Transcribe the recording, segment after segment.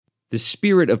The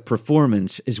spirit of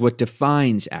performance is what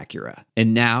defines Acura.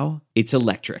 And now, it's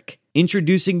electric.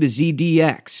 Introducing the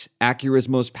ZDX, Acura's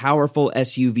most powerful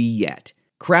SUV yet.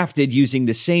 Crafted using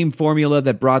the same formula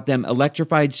that brought them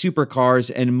electrified supercars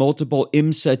and multiple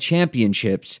IMSA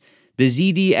championships, the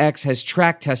ZDX has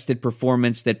track-tested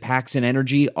performance that packs an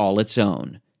energy all its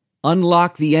own.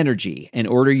 Unlock the energy and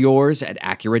order yours at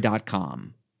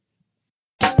Acura.com.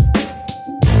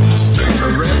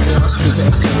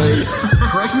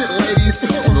 Pregnant ladies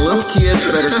and little kids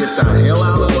better get the hell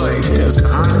out of the way, because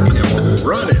I am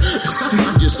running.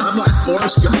 I'm like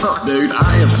Forrest Gump, dude.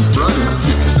 I am running.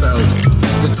 So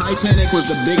the Titanic was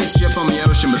the biggest ship on the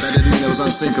ocean, but that didn't mean it was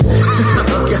unsinkable.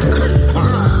 Okay. All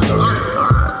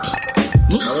right.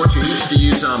 I want you each to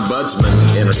use ombudsman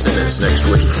in a sentence next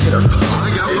week. I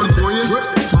got one for you.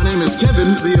 My name is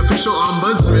Kevin, the official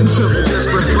ombudsman of the Just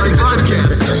Press Play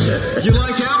podcast. You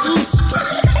like apples?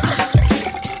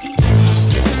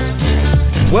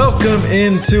 Welcome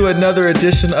into another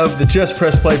edition of the Just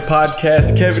Press Play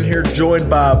podcast. Kevin here, joined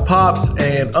by Pops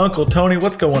and Uncle Tony.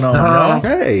 What's going on, y'all?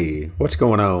 Hey, what's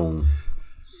going on?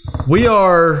 We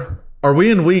are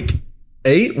we in week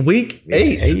eight of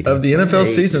the NFL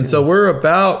season? So we're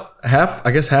about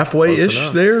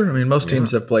halfway-ish there. I mean, most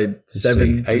teams have played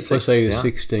 7 to 8 6. plus 8 is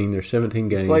 16. There's 17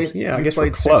 games. I guess we're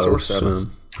played 6 or close. 7.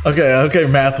 Okay,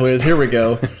 math whiz. Here we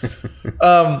go.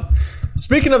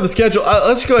 Speaking of the schedule,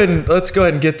 let's go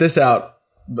ahead and get this out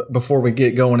before we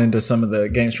get going into some of the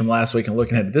games from last week and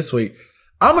looking ahead to this week.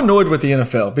 I'm annoyed with the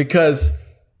NFL because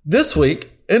this week,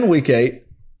 in week 8,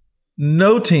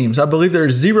 no teams, I believe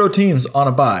there's 0 teams on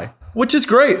a bye, which is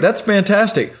great. That's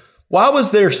fantastic. Why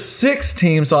was there 6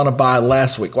 teams on a bye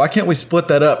last week? Why can't we split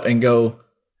that up and go,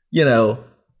 2-2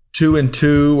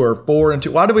 or 4-2?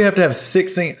 Why do we have to have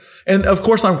 6 things? And of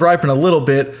course, I'm griping a little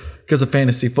bit because of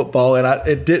fantasy football, and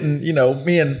it didn't,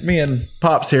 me and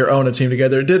Pops here own a team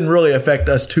together. It didn't really affect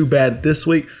us too bad this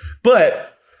week,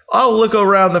 but I'll look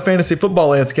around the fantasy football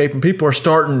landscape and people are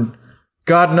starting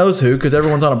God knows who because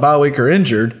everyone's on a bye week or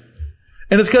injured,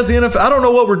 and it's because the NFL. I don't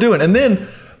know what we're doing. And then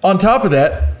on top of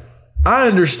that, I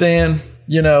understand,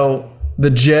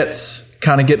 the Jets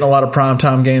kind of getting a lot of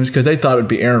primetime games because they thought it would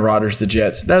be Aaron Rodgers, the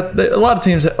Jets. A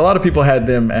lot of people had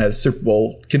them as Super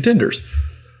Bowl contenders.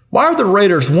 Why are the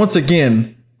Raiders once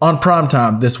again on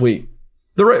primetime this week?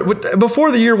 Before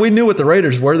the year, we knew what the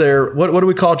Raiders were. There, what do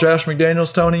we call Josh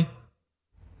McDaniels, Tony?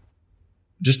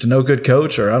 Just a no good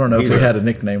coach, or I don't know if we had a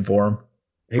nickname for him.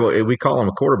 We call him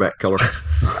a quarterback killer.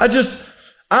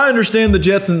 I understand the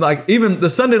Jets and even the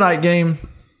Sunday night game,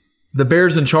 the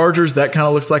Bears and Chargers. That kind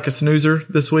of looks like a snoozer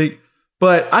this week.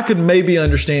 But I could maybe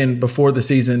understand before the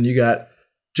season. You got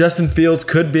Justin Fields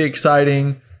could be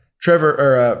exciting.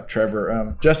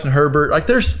 Justin Herbert. I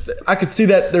could see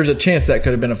that there's a chance that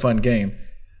could have been a fun game.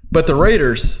 But the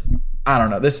Raiders, I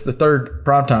don't know. This is the third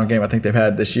primetime game I think they've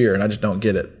had this year, and I just don't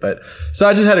get it. So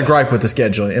I just had a gripe with the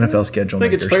schedule, the NFL schedule. I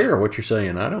think it's fair what you're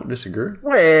saying. I don't disagree.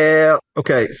 Well,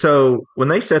 okay. So when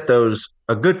they set those,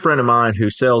 a good friend of mine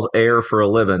who sells air for a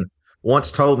living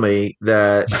once told me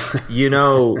that,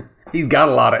 he's got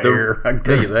a lot of air. I can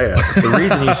tell you that. The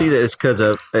reason you see that is because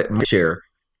of share.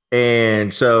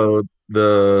 And so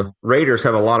the Raiders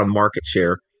have a lot of market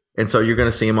share. And so you're going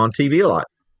to see them on TV a lot.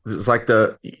 It's like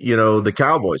the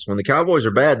Cowboys. When the Cowboys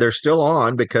are bad, they're still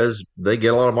on because they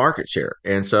get a lot of market share.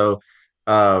 And so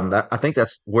I think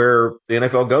that's where the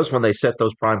NFL goes when they set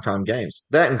those primetime games.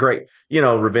 That and great,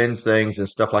 revenge things and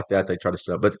stuff like that they try to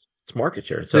set up. But it's market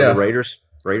share. So the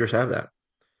Raiders have that.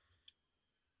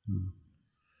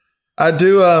 I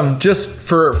do just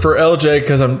for LJ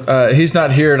because he's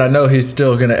not here and I know he's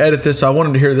still going to edit this. So I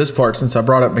wanted to hear this part since I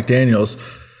brought up McDaniels.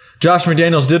 Josh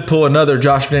McDaniels did pull another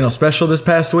Josh McDaniels special this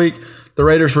past week. The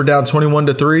Raiders were down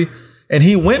 21-3, and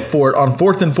he went for it on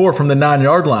 4th and 4 from the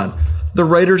 9-yard line. The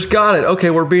Raiders got it. Okay,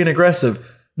 we're being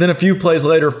aggressive. Then a few plays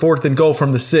later, 4th and goal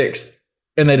from the 6th,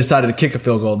 and they decided to kick a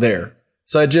field goal there.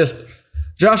 So Josh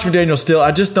McDaniels still,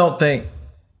 I just don't think.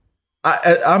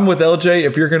 I'm with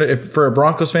LJ. If for a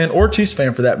Broncos fan or Chiefs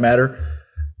fan for that matter,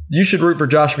 you should root for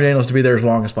Josh McDaniels to be there as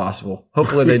long as possible.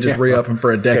 Hopefully they just re-up him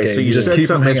for a decade. Okay, so you just keep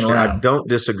him hanging around. I don't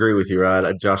disagree with you,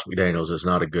 right? Josh McDaniels is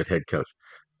not a good head coach.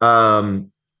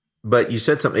 But you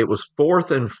said something. It was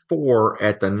 4th and 4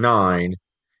 at the 9,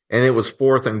 and it was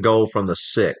 4th and goal from the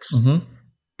 6. Mm-hmm.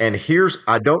 And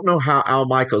I don't know how Al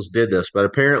Michaels did this, but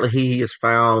apparently he has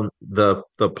found the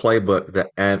playbook,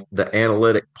 the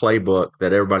analytic playbook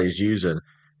that everybody's using.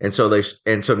 And so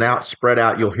now it's spread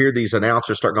out. You'll hear these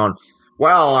announcers start going,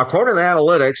 well, according to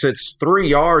analytics, it's 3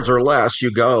 yards or less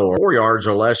you go, or 4 yards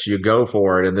or less you go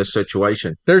for it in this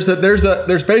situation. There's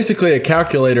basically a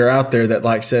calculator out there that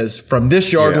like says from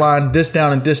this yard line, this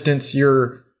down and distance,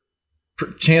 your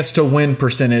chance to win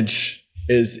percentage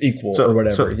is equal or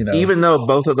whatever. So even though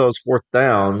both of those fourth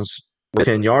downs were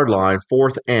 10-yard line,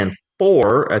 4th and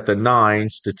 4 at the 9,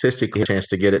 statistically a chance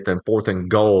to get it than 4th and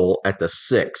goal at the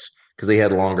 6 because he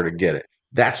had longer to get it.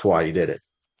 That's why he did it.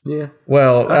 Yeah.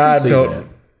 Well, I don't.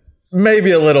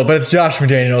 Maybe a little, but it's Josh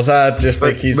McDaniels. I just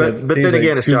think he's then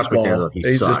again, it's Josh McDaniels.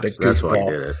 He's sucks. just a That's why he goofball.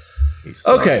 did it.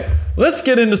 Okay, let's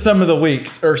get into some of the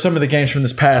weeks or some of the games from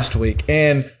this past week,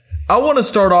 and I want to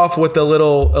start off with a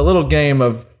little game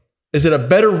of is it a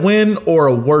better win or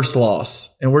a worse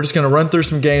loss? And we're just going to run through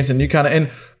some games,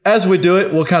 and as we do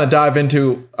it, we'll kind of dive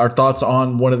into our thoughts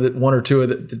on one or two of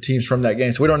the teams from that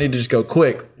game. So we don't need to just go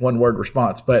quick, one word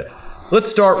response, but let's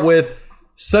start with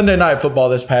Sunday Night Football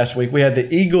this past week. We had the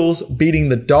Eagles beating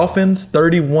the Dolphins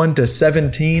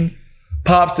 31-17.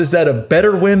 Pops, is that a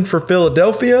better win for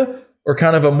Philadelphia or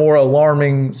kind of a more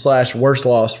alarming / worse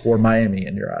loss for Miami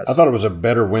in your eyes? I thought it was a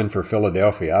better win for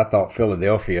Philadelphia. I thought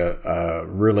Philadelphia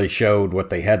really showed what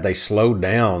they had. They slowed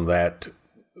down that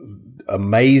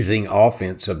amazing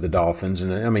offense of the Dolphins.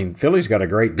 And I mean, Philly's got a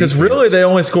great defense. Because really they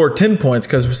only scored 10 points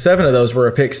because 7 of those were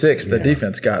a pick 6 the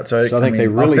defense got. So I think they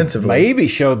really maybe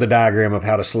showed the diagram of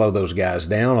how to slow those guys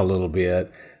down a little bit.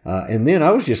 And then I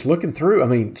was just looking through. I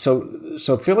mean,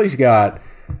 so Philly's got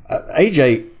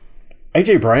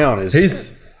AJ Brown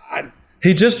is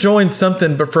he just joined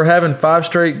something, but for having 5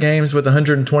 straight games with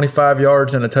 125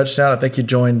 yards and a touchdown, I think he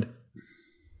joined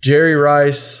Jerry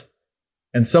Rice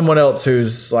and someone else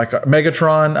who's like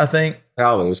Megatron, I think. It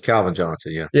was Calvin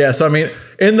Johnson, yeah. Yeah, so I mean,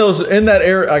 in that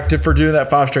era, like, for doing that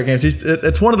 5 straight games,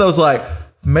 it's one of those like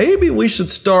maybe we should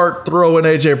start throwing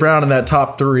AJ Brown in that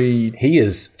top 3. He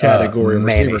is category of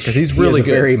receiver because he's really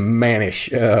good, very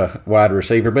mannish wide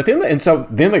receiver. But then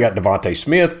they got Devontae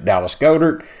Smith, Dallas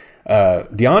Goedert,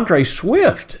 DeAndre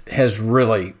Swift has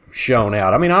really shown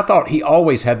out. I mean, I thought he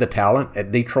always had the talent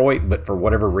at Detroit, but for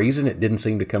whatever reason, it didn't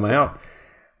seem to come out.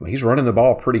 He's running the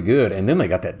ball pretty good, and then they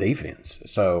got that defense.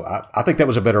 So I think that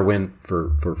was a better win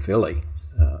for Philly,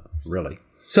 really.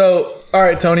 So, all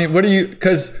right, Tony,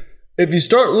 because if you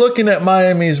start looking at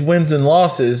Miami's wins and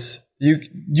losses,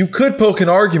 you could poke an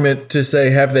argument to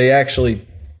say, have they actually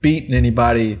beaten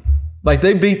anybody? Like,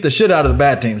 they beat the shit out of the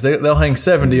bad teams. They'll hang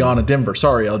 70 on a Denver.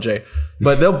 Sorry, LJ.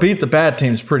 But they'll beat the bad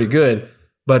teams pretty good.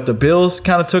 But the Bills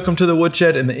kind of took them to the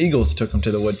woodshed, and the Eagles took them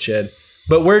to the woodshed.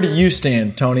 But where do you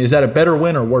stand, Tony? Is that a better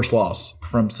win or worse loss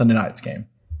from Sunday night's game?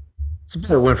 It's a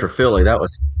better win for Philly. That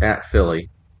was at Philly.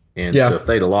 And so if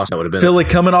they'd have lost, that would have been Philly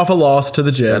coming off a loss to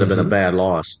the Jets. That would have been a bad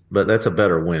loss. But that's a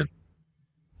better win.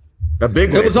 A big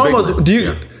win. It was almost – do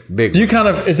you kind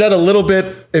of – is that a little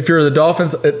bit – if you're the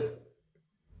Dolphins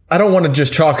I don't want to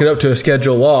just chalk it up to a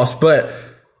schedule loss, but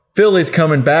Philly's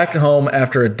coming back home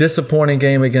after a disappointing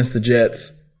game against the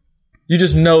Jets. You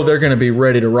just know they're going to be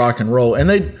ready to rock and roll. And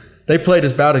they played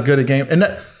as about as good a game. And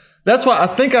that's why I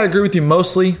think I agree with you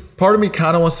mostly. Part of me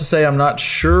kind of wants to say I'm not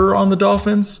sure on the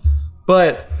Dolphins,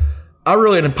 but I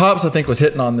really, and Pops I think was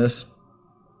hitting on this.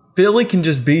 Philly can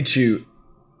just beat you.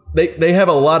 They have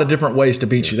a lot of different ways to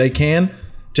beat you. They can.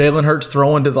 Jalen Hurts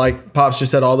throwing to, like Pops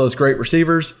just said, all those great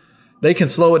receivers. They can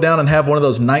slow it down and have one of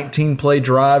those 19-play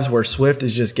drives where Swift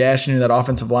is just gashing you, that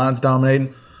offensive line's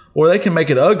dominating. Or they can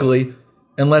make it ugly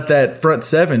and let that front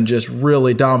 7 just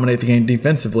really dominate the game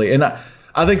defensively. And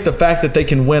I think the fact that they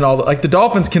can win the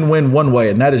Dolphins can win one way,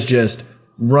 and that is just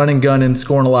running, gunning,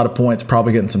 scoring a lot of points,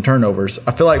 probably getting some turnovers.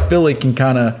 I feel like Philly can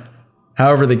kind of,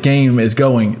 however the game is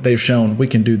going, they've shown we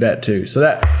can do that too.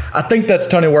 So I think that's,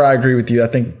 Tony, where I agree with you. I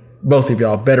think both of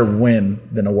y'all better win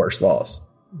than a worse loss.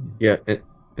 Yeah,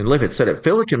 and Lifford said it.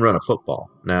 Philly can run a football.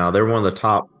 Now, they're one of the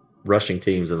top rushing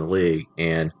teams in the league,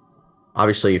 and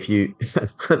obviously,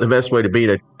 the best way to beat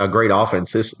a great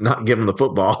offense is not give them the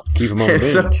football. Keep them on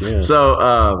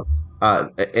the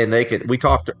bench. And they could. We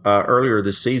talked earlier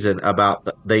this season about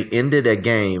they ended a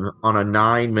game on a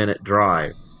 9-minute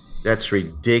drive. That's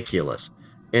ridiculous.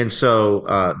 And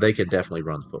so they could definitely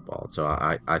run the football. So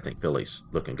I think Philly's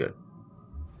looking good.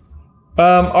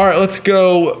 All right, let's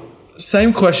go.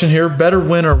 Same question here. Better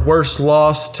win or worse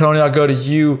loss? Tony, I'll go to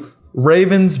you.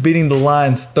 Ravens beating the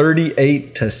Lions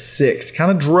 38-6, kind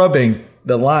of drubbing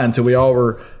the Lions, who we all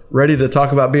were ready to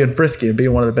talk about being frisky and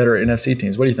being one of the better NFC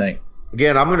teams. What do you think?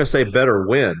 Again, I'm going to say better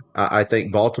win. I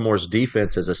think Baltimore's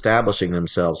defense is establishing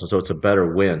themselves, and so it's a better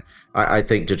win. I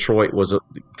think Detroit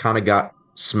kind of got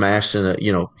smashed hit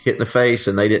in the face,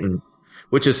 and they didn't,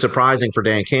 which is surprising for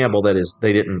Dan Campbell. That is,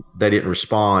 they didn't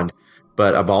respond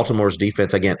But Baltimore's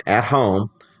defense, again, at home,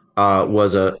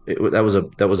 was a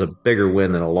bigger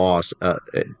win than a loss.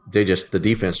 The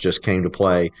defense just came to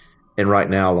play, and right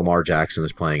now Lamar Jackson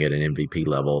is playing at an MVP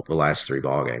level the last 3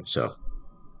 ball games. So,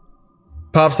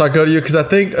 Pops, I'll go to you because I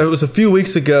think it was a few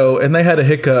weeks ago, and they had a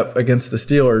hiccup against the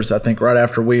Steelers. I think right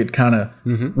after we had kind of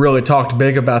really talked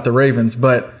big about the Ravens,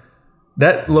 but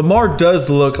that Lamar does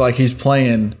look like he's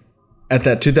playing at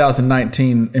that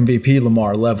 2019 MVP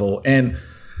Lamar level, and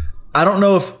I don't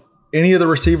know if any of the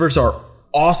receivers are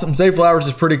awesome. Zay Flowers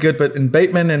is pretty good, but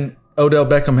Bateman and Odell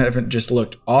Beckham haven't just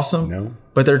looked awesome,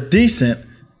 but they're decent.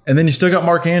 And then you still got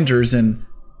Mark Andrews and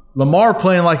Lamar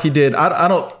playing like he did.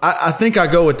 I think I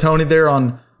go with Tony there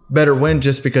on better win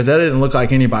just because that didn't look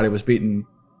like anybody was beating.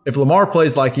 If Lamar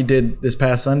plays like he did this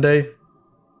past Sunday,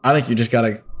 I think you just got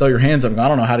to throw your hands up and go, I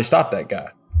don't know how to stop that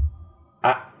guy.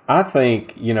 I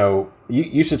think,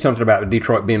 you said something about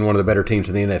Detroit being one of the better teams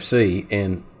in the NFC,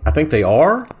 and I think they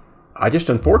are. I just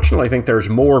unfortunately think there's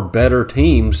more better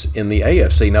teams in the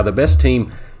AFC. Now, the best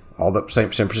team, all that San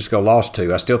Francisco lost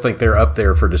to, I still think they're up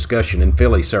there for discussion, and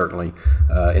Philly certainly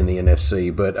in the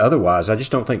NFC. But otherwise, I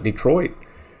just don't think Detroit.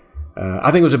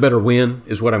 I think it was a better win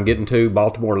is what I'm getting to.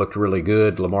 Baltimore looked really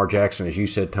good. Lamar Jackson, as you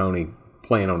said, Tony,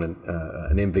 playing on an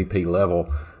MVP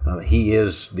level. He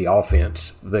is the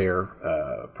offense there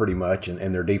pretty much,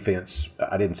 and their defense,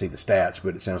 I didn't see the stats,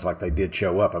 but it sounds like they did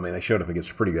show up. I mean, they showed up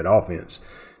against a pretty good offense.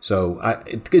 So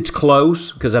it's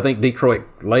close because I think Detroit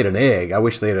laid an egg. I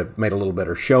wish they had made a little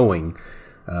better showing,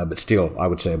 but still, I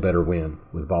would say a better win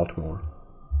with Baltimore.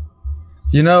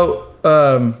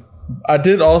 I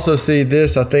did also see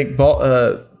this. I think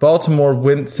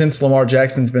Baltimore, since Lamar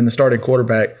Jackson's been the starting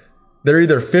quarterback, they're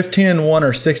either 15-1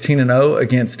 or 16-0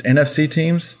 against NFC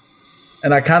teams.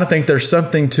 And I kind of think there's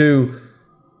something to,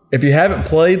 if you haven't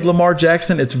played Lamar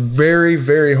Jackson, it's very,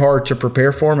 very hard to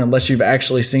prepare for him unless you've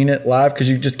actually seen it live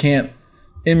because you just can't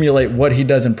emulate what he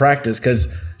does in practice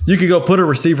because you could go put a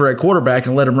receiver at quarterback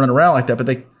and let him run around like that.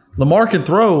 But Lamar can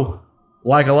throw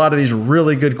like a lot of these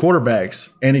really good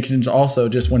quarterbacks. And he can also,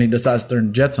 just when he decides to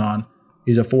turn Jets on,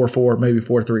 he's a 4.4, maybe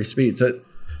 4.3 speed. So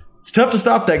it's tough to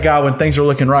stop that guy when things are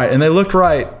looking right. And they looked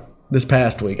right this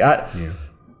past week. The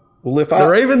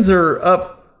Ravens are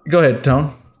up. Go ahead,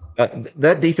 Tone.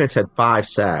 That defense had 5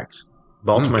 sacks.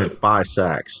 Baltimore had 5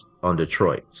 sacks on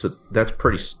Detroit. So that's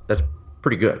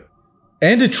pretty good.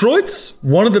 And Detroit's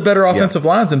one of the better offensive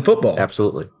lines in football.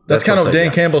 Absolutely. That's kind of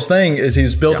Dan Campbell's thing is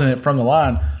he's building it from the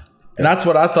line. And that's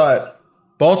what I thought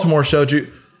Baltimore showed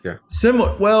you. Yeah.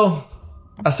 Similar. Well,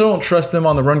 I still don't trust them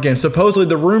on the run game. Supposedly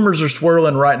the rumors are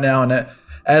swirling right now, and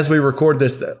as we record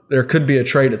this, there could be a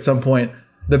trade at some point.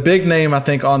 The big name I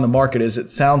think on the market is it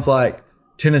sounds like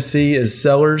Tennessee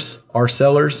are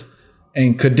sellers,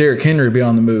 and could Derrick Henry be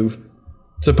on the move?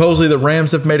 Supposedly the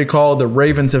Rams have made a call, the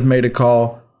Ravens have made a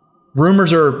call.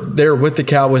 Rumors are there with the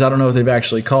Cowboys. I don't know if they've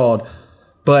actually called,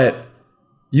 but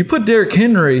you put Derrick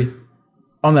Henry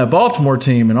on that Baltimore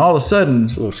team, and all of a sudden,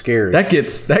 it's a little scary. That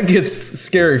gets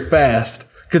scary fast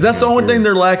because that's the only thing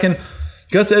they're lacking.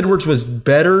 Gus Edwards was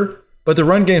better, but the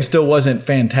run game still wasn't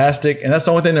fantastic, and that's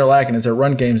the only thing they're lacking is their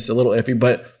run game is a little iffy.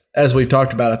 But as we've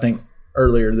talked about, I think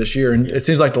earlier this year, and it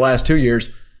seems like the last 2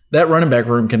 years, that running back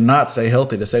room cannot stay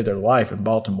healthy to save their life in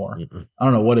Baltimore. I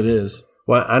don't know what it is.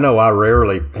 Well, I know I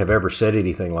rarely have ever said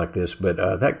anything like this, but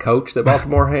that coach that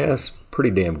Baltimore has,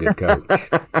 pretty damn good coach,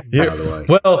 by the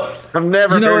way. Well, I've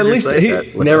never heard you say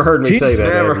that. Never heard me say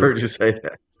that. Never heard you say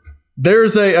that.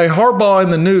 There's a Harbaugh in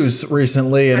the news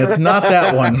recently, and it's not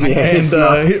that one.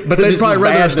 But they'd probably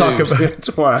rather us talk about.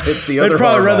 That's why it's the other. They'd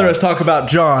probably Harbaugh. rather us talk about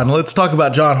John. Let's talk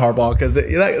about John Harbaugh because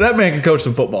that man can coach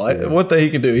some football. Yeah. One thing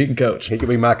he can do, he can coach. He can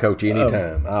be my coach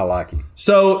anytime. I like him.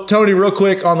 So, Tony, real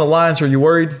quick on the Lions, are you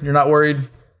worried? You're not worried?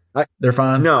 They're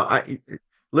fine. No,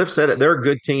 Liv said it. They're a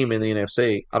good team in the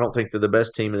NFC. I don't think they're the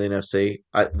best team in the NFC.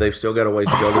 They've still got a ways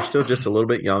to go. They're still just a little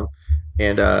bit young.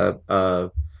 And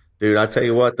dude, I tell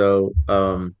you what though,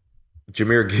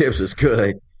 Jahmyr Gibbs is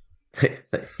good.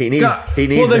 He needs.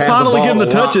 Well, they finally give him the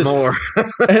touches.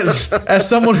 As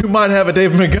someone who might have a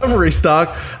David Montgomery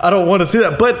stock, I don't want to see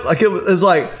that. But like it was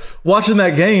like watching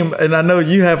that game, and I know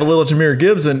you have a little Jahmyr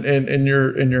Gibbs in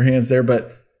your hands there,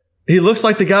 but he looks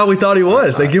like the guy we thought he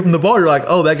was. They give him the ball, you're like,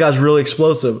 oh, that guy's really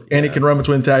explosive, and he can run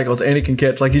between tackles, and he can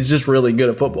catch. Like he's just really good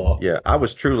at football. Yeah, I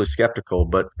was truly skeptical,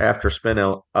 but after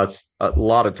spending a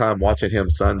lot of time watching him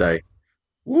Sunday,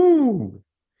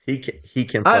 he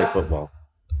can play football.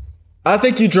 I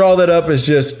think you draw that up as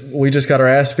just we just got our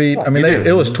ass beat. I mean,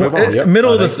 it was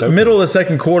middle of the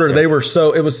second quarter. They were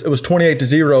it was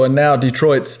 28-0, and now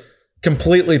Detroit's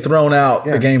completely thrown out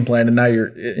the game plan, and now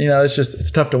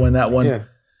it's tough to win that one. Yeah.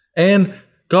 And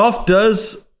Goff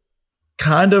does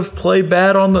kind of play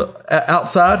bad on the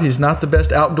outside. He's not the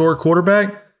best outdoor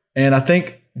quarterback. And I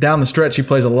think down the stretch, he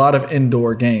plays a lot of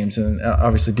indoor games. And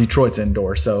obviously Detroit's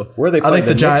indoor. So Where they I think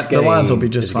the Lions will be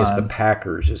just is against fine. the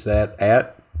Packers. Is that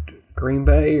at Green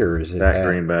Bay or is it At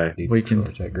Green Bay. Detroit?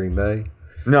 Is that Green Bay?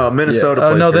 No, Minnesota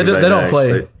plays no, Green Bay they don't next.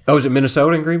 play. Oh, is it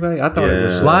Minnesota and Green Bay? I thought it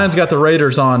was. Lions got the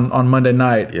Raiders on Monday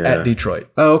night Yeah. at Detroit.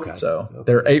 Oh, okay. So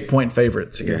they're 8-point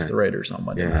favorites against the Raiders on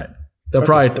Monday Yeah. night. They'll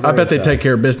probably, I bet they take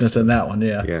care of business in that one.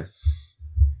 Yeah. Yeah.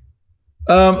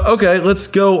 Okay, let's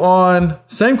go on.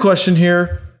 Same question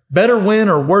here. Better win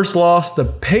or worse loss? The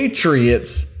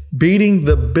Patriots beating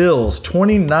the Bills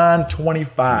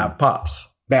 29-25.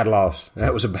 Pops. Bad loss.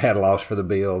 That was a bad loss for the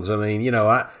Bills. I mean,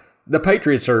 the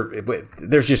Patriots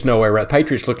there's just no way around. The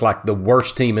Patriots look like the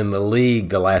worst team in the league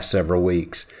the last several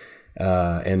weeks.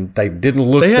 And they didn't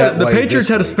look that The way Patriots this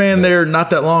had a week, span but there not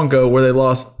that long ago where they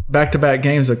lost back-to-back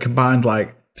games that combined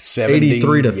like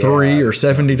 83-3 or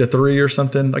 70-3 or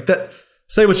something like that.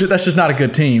 That's just not a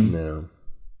good team. No.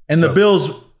 And the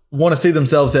Bills want to see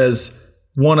themselves as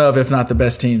one of, if not the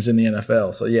best teams in the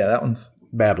NFL. So yeah, that one's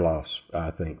Bad loss, I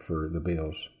think, for the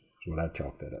Bills is what I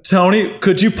chalked that up. Tony,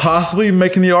 could you possibly be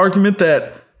making the argument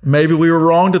that maybe we were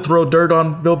wrong to throw dirt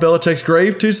on Bill Belichick's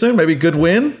grave too soon? Maybe a good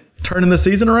win, turning the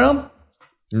season around?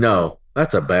 No,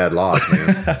 that's a bad loss,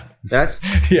 man. That's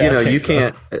Yeah, I you think so.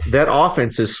 can't. That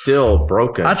offense is still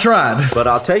broken. I tried. But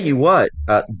I'll tell you what,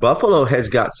 Buffalo has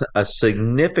got a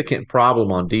significant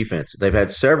problem on defense. They've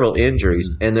had several injuries,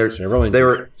 and they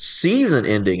were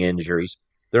season-ending injuries.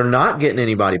 They're not getting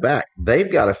anybody back. They've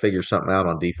got to figure something out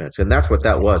on defense, and that's what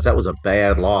that was. That was a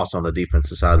bad loss on the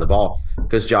defensive side of the ball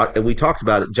because we talked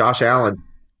about it. Josh Allen,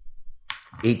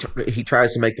 he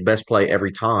tries to make the best play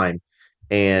every time,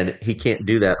 and he can't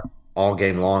do that all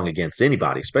game long against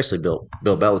anybody, especially Bill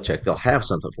Belichick. They'll have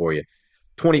something for you.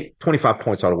 25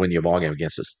 points ought to win you a ball game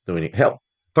against this. Hell,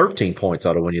 13 points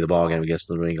ought to win you the ball game against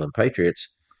the New England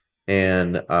Patriots,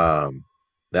 and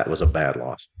that was a bad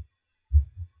loss.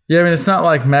 Yeah, I mean, it's not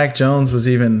like Mac Jones was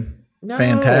even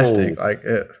fantastic.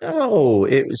 No,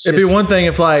 it was. It'd be one thing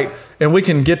if and we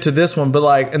can get to this one,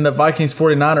 but in the Vikings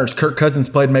 49ers, Kirk Cousins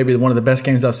played maybe one of the best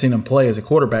games I've seen him play as a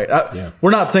quarterback.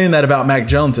 We're not saying that about Mac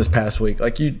Jones this past week.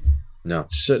 No,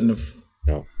 shouldn't have.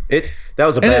 No, that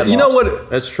was a bad loss. You know what?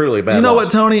 That's truly a bad. You know loss.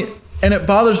 what, Tony? And it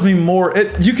bothers me more.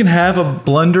 You can have a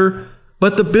blunder,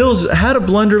 but the Bills had a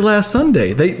blunder last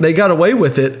Sunday. They got away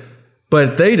with it,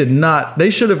 but they did not. They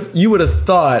should have. You would have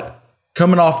thought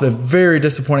coming off the very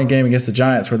disappointing game against the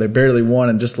Giants where they barely won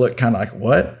and just looked kind of like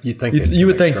what you think. You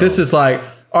would think this is all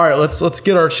right. Let's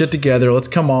get our shit together. Let's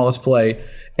play.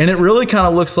 And it really kind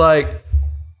of looks like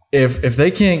if they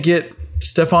can't get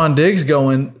Stephon Diggs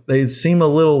going, they seem a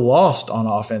little lost on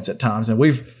offense at times. And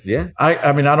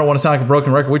I mean, I don't want to sound like a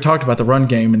broken record. We talked about the run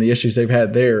game and the issues they've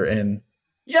had there. And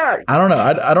I don't know.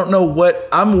 I don't know what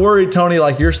I'm worried, Tony,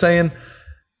 like you're saying.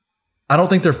 I don't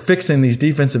think they're fixing these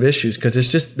defensive issues because it's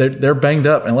just they're banged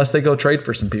up. Unless they go trade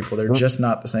for some people, they're just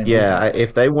not the same. Yeah, defense.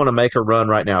 if they want to make a run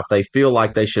right now, if they feel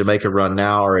like they should make a run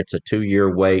now, or it's a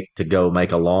 2-year wait to go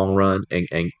make a long run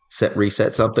and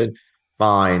reset something,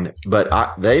 fine. But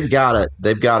they've got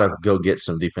to go get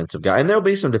some defensive guys, and there'll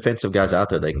be some defensive guys out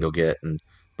there they can go get.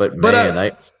 But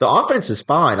the offense is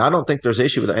fine. I don't think there's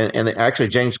issue with it. And actually,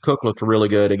 James Cook looked really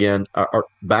good again, or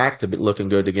back to looking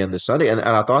good again this Sunday. And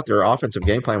I thought their offensive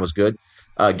game plan was good.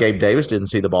 Gabe Davis didn't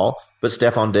see the ball, but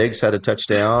Stephon Diggs had a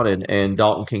touchdown, and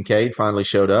Dalton Kincaid finally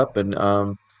showed up, and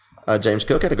James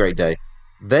Cook had a great day.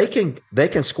 They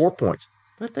can score points,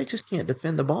 but they just can't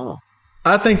defend the ball.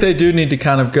 I think they do need to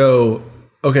kind of go,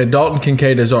 okay, Dalton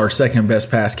Kincaid is our second best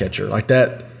pass catcher. Like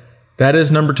that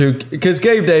is number 2. Because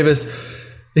Gabe Davis,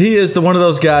 he is one of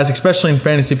those guys, especially in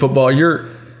fantasy football,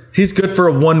 he's good for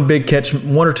one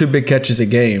or two big catches a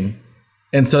game.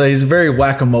 And so he's very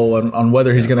whack-a-mole on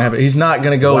whether he's going to have it. He's not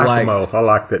going to go whack-a-mole. I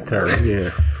like that term.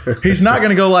 Yeah. He's not going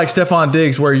to go like Stephon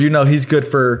Diggs, where he's good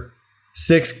for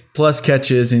 6+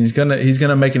 catches and he's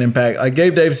gonna make an impact. Like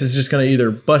Gabe Davis is just going to either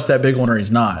bust that big one or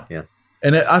he's not. Yeah.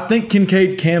 And I think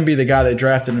Kincaid can be the guy they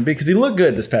drafted him because he looked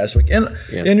good this past week. And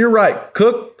you're right,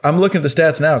 Cook. I'm looking at the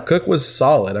stats now. Cook was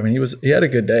solid. I mean, he had a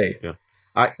good day. Yeah.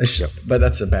 But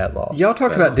that's a bad loss. Y'all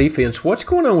talked about defense. What's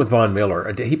going on with Von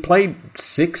Miller? He played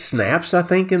 6 snaps, I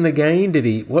think, in the game. Did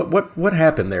he? What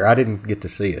happened there? I didn't get to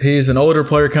see it. He's an older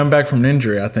player come back from an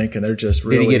injury, I think, and they're just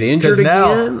really. Did he get injured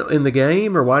again in the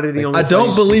game, or why did he only? I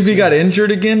don't believe he got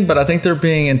injured again, but I think they're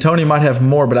being, and Tony might have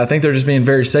more, but I think they're just being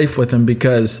very safe with him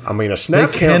because a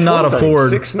snap they cannot afford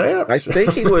 6 snaps. I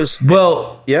think he was.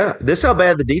 Well, yeah, this is how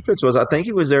bad the defense was. I think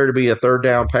he was there to be a third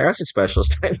down passing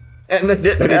specialist, and they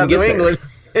didn't have New England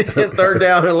in third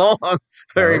down and long.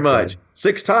 Very much.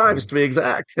 6 times to be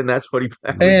exact, and that's what he.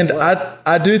 And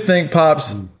I do think,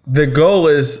 Pops, the goal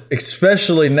is,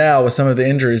 especially now with some of the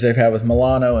injuries they've had with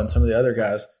Milano and some of the other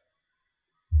guys,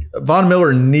 Von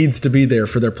Miller needs to be there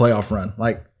for their playoff run.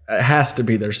 Like, it has to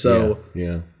be there. So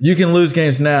you can lose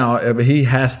games now, but he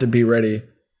has to be ready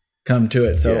come to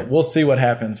it. So we'll see what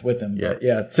happens with him.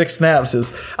 But 6 snaps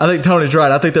is, I think Tony's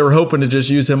right. I think they were hoping to just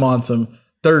use him on some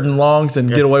 3rd and longs and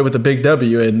get away with a big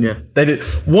W. And they did.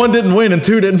 1 didn't win and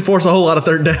 2 didn't force a whole lot of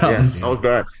 3rd downs. Yeah. Oh,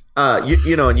 God.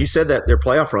 And you said that their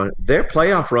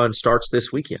playoff run starts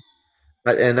this weekend.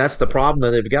 And that's the problem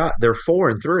that they've got. They're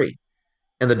 4-3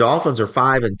 and the Dolphins are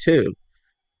 5-2.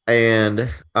 And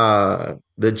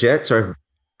the Jets are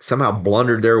somehow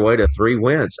blundered their way to 3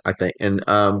 wins, I think. And,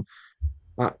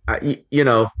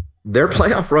 their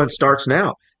playoff run starts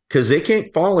now because they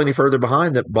can't fall any further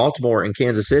behind than Baltimore and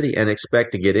Kansas City and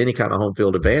expect to get any kind of home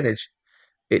field advantage.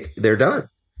 They're done.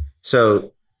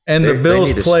 So, and the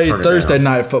Bills play Thursday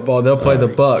night football. They'll play the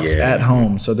Bucs at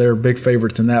home, so they're big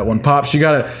favorites in that one. Pops, you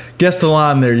got to guess the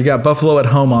line there. You got Buffalo at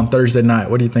home on Thursday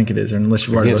night. What do you think it is? Unless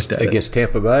you've already looked at it. Against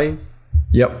Tampa Bay?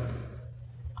 Yep.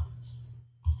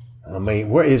 I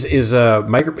mean, where is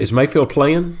Mayfield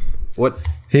playing? What?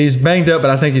 He's banged up,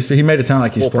 but I think he made it sound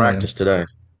like he's full playing. Practice today.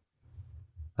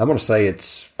 I'm going to say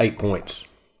it's 8 points.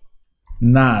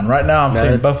 9. Right now I'm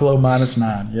saying Buffalo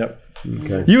 -9. Yep.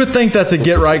 Okay. You would think that's a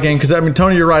get-right game because, I mean,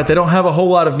 Tony, you're right. They don't have a whole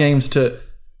lot of games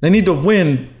they need to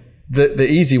win the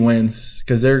easy wins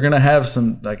because they're going to have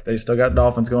some, like, they still got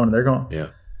Dolphins going and they're going. Yeah.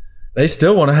 They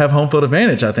still want to have home field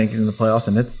advantage, I think, in the playoffs,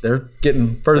 and they're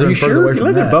getting further and further away from that.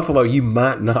 You live in Buffalo, you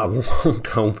might not want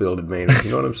home field advantage.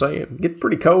 You know what I'm saying? It gets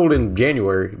pretty cold in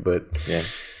January, but yeah.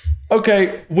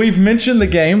 Okay, we've mentioned the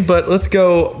game, but let's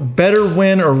go better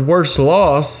win or worse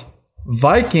loss.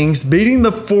 Vikings beating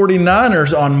the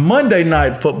 49ers on Monday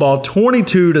Night Football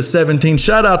 22-17.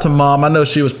 Shout out to Mom. I know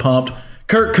she was pumped.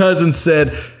 Kirk Cousins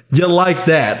said, "You like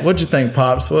that?" What'd you think,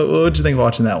 Pops? What'd you think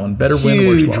watching that one? Better win,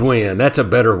 worse loss? Huge win. That's a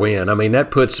better win. I mean,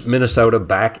 that puts Minnesota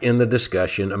back in the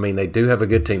discussion. I mean, they do have a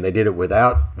good team. They did it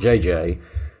without JJ.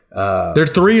 They're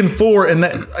 3-4, and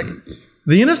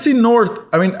the NFC North.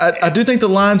 I mean, I do think the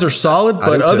lines are solid,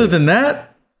 but other than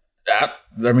that,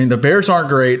 I mean, the Bears aren't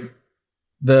great.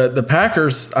 The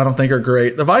Packers, I don't think, are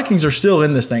great. The Vikings are still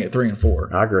in this thing at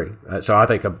 3-4. I agree. So I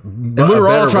think and we were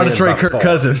all trying to trade Kirk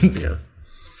Cousins. Yeah.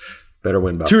 Better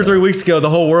win by 2 or 3 weeks ago, the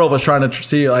whole world was trying to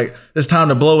see, like, it's time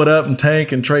to blow it up and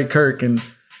tank and trade Kirk. And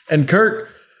Kirk,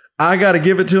 I got to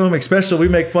give it to him, especially we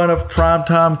make fun of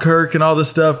primetime Kirk and all this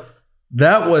stuff.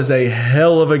 That was a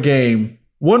hell of a game.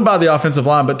 1, by the offensive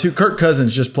line, but 2, Kirk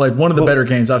Cousins just played one of the better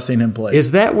games I've seen him play. Is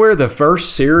that where the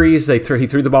first series he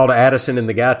threw the ball to Addison and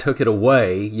the guy took it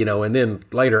away, and then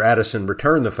later Addison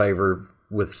returned the favor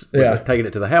with taking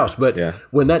it to the house. But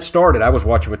when that started, I was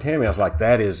watching with Tammy. I was like,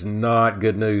 that is not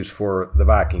good news for the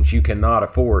Vikings. You cannot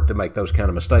afford to make those kind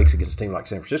of mistakes against a team like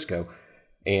San Francisco.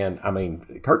 And, I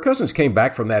mean, Kirk Cousins came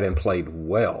back from that and played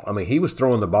well. I mean, he was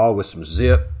throwing the ball with some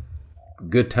zip,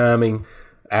 good timing,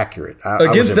 accurate.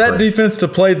 Against that defense to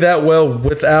play that well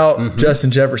without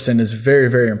Justin Jefferson is very,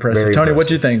 very impressive. Very Tony, impressive. what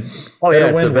do you think? Oh, yeah,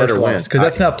 it's a better win. Because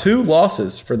that's now 2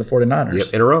 losses for the 49ers.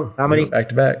 Yep, in a row. How many?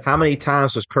 Back-to-back. How many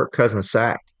times was Kirk Cousins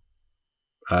sacked?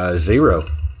 0.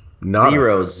 Nada.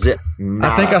 0. Zip.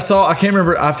 Nada. I think I can't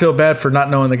remember. I feel bad for not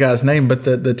knowing the guy's name, but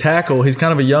the tackle, he's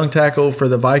kind of a young tackle for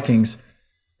the Vikings.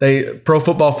 Pro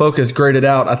Football Focus graded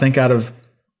out, I think, out of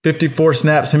 54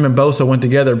 snaps, him and Bosa went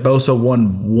together. Bosa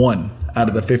won 1 out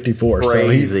of the 54.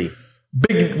 Crazy. So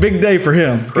big day for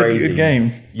him. Crazy. Good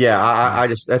game. Yeah, I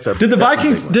just did the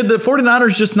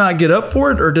 49ers just not get up for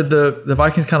it, or did the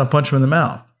Vikings kind of punch him in the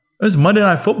mouth? It was Monday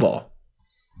Night Football.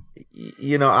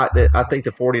 I think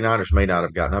the 49ers may not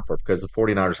have gotten up for it because the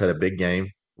 49ers had a big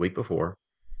game week before.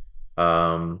 They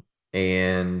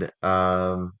may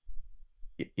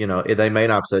not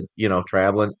have said,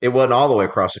 traveling. It wasn't all the way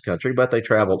across the country, but they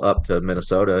traveled up to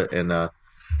Minnesota and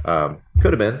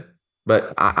could have been.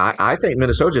 But I think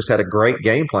Minnesota just had a great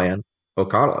game plan.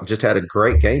 O'Connell just had a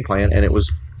great game plan, and it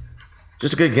was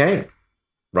just a good game,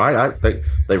 right?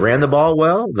 They ran the ball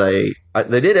well. They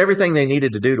did everything they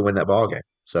needed to do to win that ball game.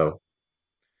 So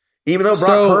even though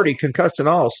Brock Purdy, concussed and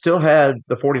all, still had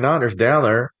the 49ers down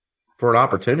there for an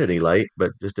opportunity late,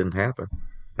 but just didn't happen.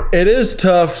 It is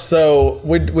tough. So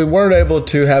we weren't able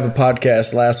to have a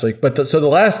podcast last week, but the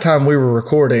last time we were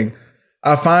recording,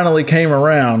 I finally came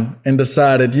around and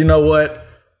decided, you know what?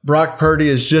 Brock Purdy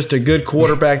is just a good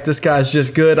quarterback. This guy's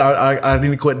just good. I need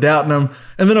to quit doubting him.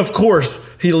 And then, of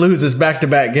course, he loses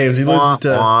back-to-back games. He loses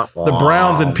to the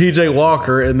Browns and P.J.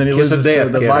 Walker, and then he loses to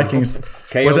the Vikings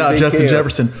without Justin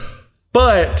Jefferson.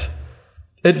 But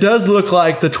It does look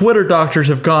like the Twitter doctors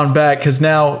have gone back because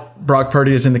now Brock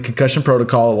Purdy is in the concussion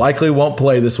protocol. Likely won't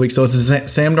play this week, so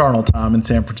it's Sam Darnold time in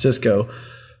San Francisco.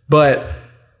 But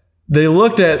they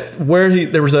looked at where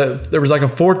there was like a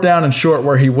fourth down and short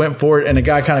where he went for it, and a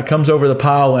guy kind of comes over the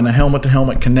pile and a helmet to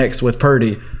helmet connects with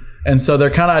Purdy, and so they're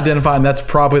kind of identifying that's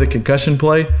probably the concussion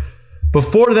play.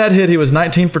 Before that hit, he was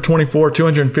 19 for 24,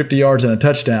 250 yards and a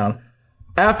touchdown.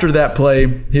 After that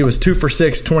play, he was 2 for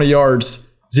 6, 20 yards.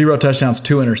 0 touchdowns,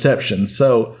 2 interceptions.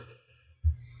 So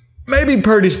maybe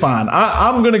Purdy's fine.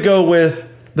 I'm going to go with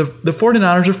the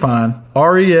 49ers are fine.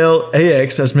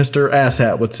 RELAX, as Mr.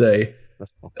 Asshat would say.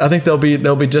 I think they'll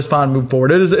be just fine moving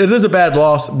forward. It is a bad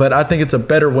loss, but I think it's a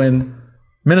better win.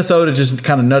 Minnesota just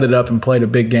kind of nutted up and played a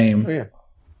big game. Yeah.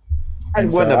 And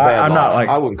It wasn't so a bad I'm loss. not like,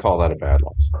 I wouldn't call that a bad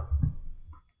loss.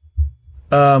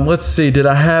 let's see. Did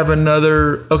I have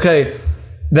another? Okay.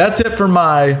 That's it for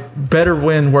my better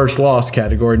win, worse loss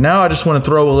category. Now I just want to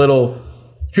throw a little,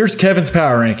 here's Kevin's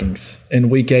power rankings in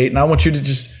week 8. And I want you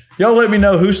to y'all let me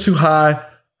know who's too high,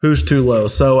 who's too low.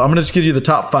 So I'm going to just give you the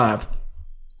top 5.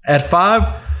 At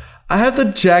 5, I have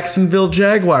the Jacksonville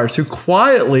Jaguars, who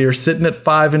quietly are sitting at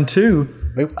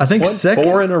 5-2. I think second.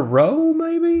 4 in a row,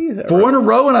 maybe? Is that 4 right? in a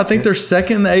row, and I think they're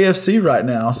second in the AFC right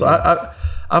now. So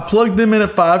I plugged them in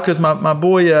at 5 because my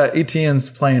boy Etienne's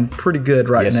playing pretty good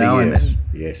right now.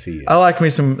 Yes, he is. I like me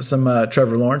some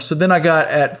Trevor Lawrence. So then I got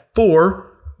at 4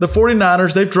 the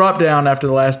 49ers. They've dropped down after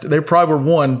the last. They probably were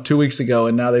 1 2 weeks ago,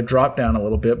 and now they've dropped down a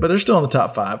little bit, but they're still in the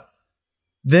top 5.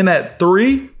 Then at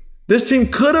 3, this team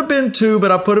could have been 2,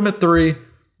 but I put them at 3.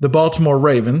 The Baltimore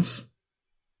Ravens.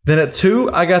 Then at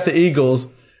 2, I got the Eagles,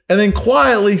 and then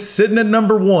quietly sitting at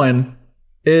number 1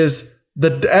 is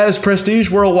as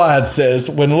Prestige Worldwide says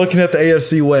when looking at the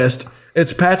AFC West,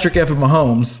 it's Patrick F.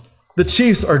 Mahomes. The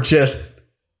Chiefs are just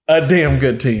a damn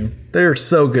good team. They're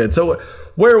so good. So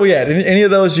where are we at? Any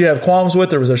of those you have qualms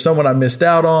with, or was there someone I missed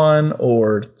out on,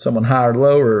 or someone high or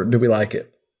low, or do we like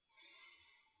it?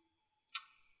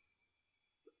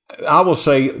 I will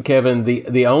say, Kevin,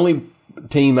 the only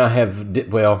team I have,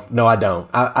 well, no, I don't.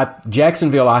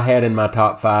 Jacksonville I had in my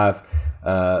top 5.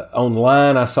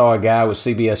 Online, I saw a guy with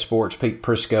CBS Sports, Pete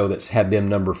Prisco, that's had them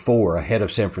number 4 ahead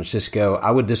of San Francisco.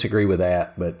 I would disagree with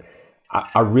that, but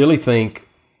I really think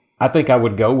I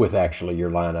would go with actually your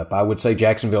lineup. I would say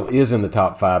Jacksonville is in the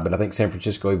top 5, but I think San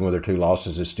Francisco, even with their 2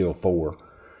 losses, is still 4.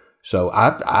 So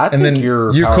I think then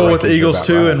you're cool with Eagles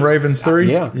 2 and Ravens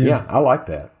 3? Yeah, I like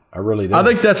that. I really do. I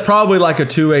think that's probably like a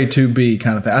 2A, 2B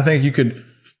kind of thing. I think you could,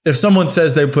 if someone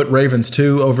says they put Ravens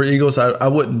 2 over Eagles, I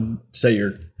wouldn't say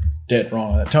you're dead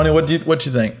wrong on that. Tony, what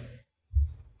you think?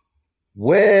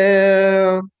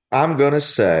 Well, I'm going to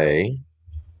say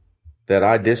that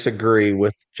I disagree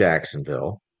with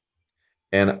Jacksonville.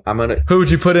 And I'm going to. Who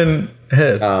would you put in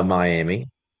ahead? Miami.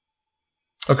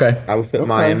 Okay. I would put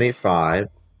Miami at 5,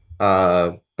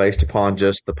 based upon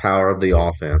just the power of the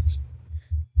offense.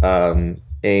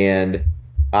 And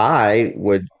I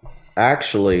would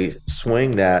actually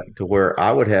swing that to where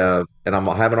I would have, and I'm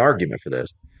going to have an argument for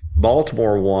this,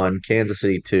 Baltimore 1, Kansas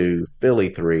City 2, Philly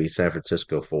 3, San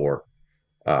Francisco 4,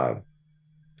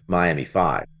 Miami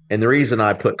 5. And the reason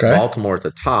I put Baltimore at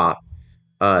the top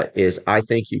is I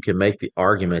think you can make the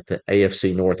argument that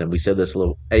AFC North, and we said this a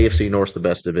little, AFC North's the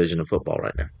best division of football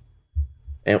right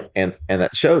now. And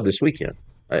that showed this weekend.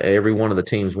 Every one of the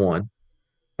teams won.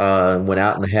 Went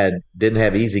out and didn't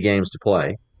have easy games to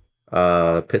play.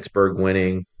 Pittsburgh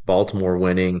winning, Baltimore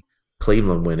winning,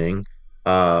 Cleveland winning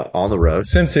on the road.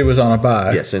 Since he was on a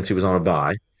bye. Yeah, since he was on a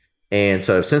bye. And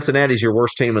so if Cincinnati's your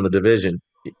worst team in the division,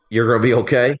 you're going to be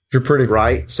okay. You're pretty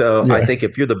right. So I think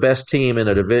if you're the best team in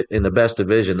the best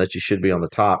division, that you should be on the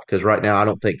top. Because right now, I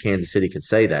don't think Kansas City can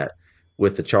say that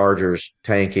with the Chargers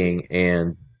tanking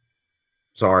and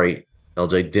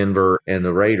LJ Denver and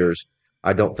the Raiders.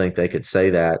 I don't think they could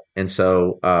say that. And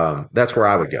so that's where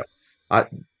I would go. I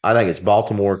think it's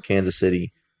Baltimore, Kansas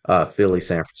City, Philly,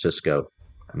 San Francisco,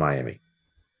 Miami.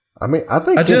 I mean, I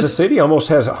think Kansas City almost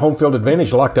has a home field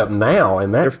advantage locked up now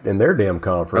in their damn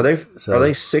conference. Are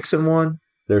they 6-1?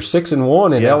 They're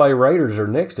 6-1, and LA Raiders are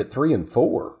next at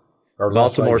 3-4.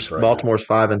 Baltimore's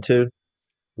 5-2.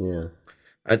 Yeah.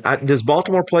 Does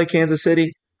Baltimore play Kansas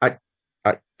City? I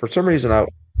for some reason I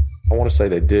want to say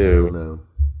they do. I don't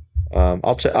know.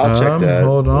 I'll check that.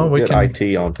 Hold on, we'll get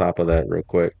IT on top of that real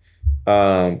quick.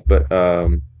 But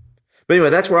anyway,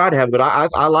 that's where I'd have it. But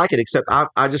I like it, except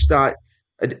I just not.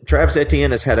 Travis Etienne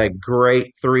has had a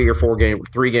great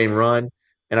 3-game run,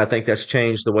 and I think that's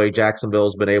changed the way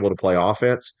Jacksonville's been able to play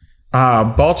offense.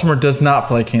 Baltimore does not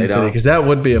play Kansas City because that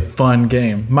would be a fun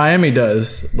game. Miami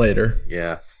does later.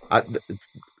 Yeah,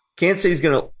 Kansas City's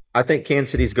going to I think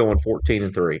Kansas City's going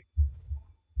 14-3.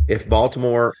 If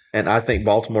Baltimore, and I think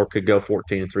Baltimore could go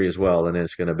 14-3 as well, then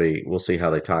it's going to be. We'll see how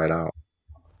they tie it out.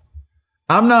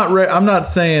 I'm not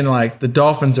saying like the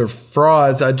Dolphins are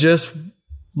frauds. I just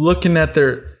looking at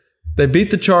they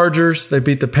beat the Chargers, they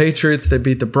beat the Patriots, they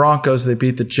beat the Broncos, they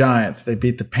beat the Giants, they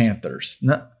beat the Panthers.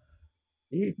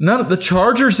 None of the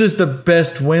Chargers is the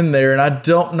best win there, and I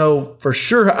don't know for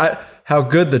sure how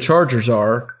good the Chargers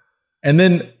are. And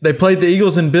then they played the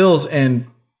Eagles and Bills and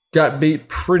got beat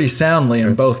pretty soundly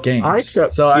in both games. I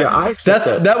accept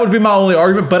that. That would be my only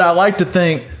argument. But I like to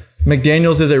think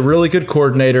McDaniels is a really good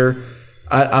coordinator.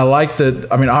 I like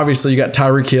obviously you got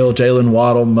Tyreek Hill, Jalen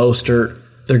Waddle, Mostert.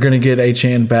 They're going to get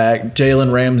Achane back.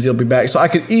 Jalen Ramsey will be back. So I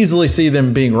could easily see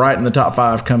them being right in the top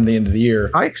 5 come the end of the year.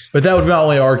 But that would be my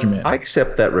only argument. I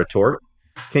accept that retort.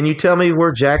 Can you tell me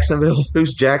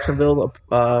whose Jacksonville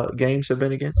games have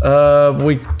been against?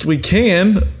 We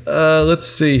can. Let's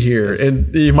see here.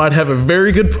 And you might have a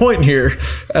very good point here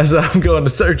as I'm going to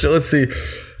search it. Let's see.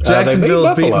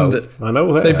 Jacksonville's beaten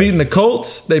they've beaten the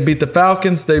Colts, they beat the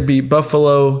Falcons, they beat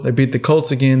Buffalo, they beat the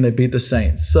Colts again, they beat the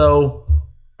Saints. So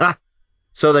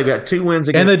they've got 2 wins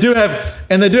against, and they do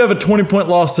have a 20-point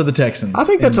loss to the Texans. I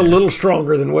think that's a little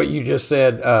stronger than what you just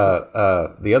said.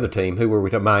 The other team, who were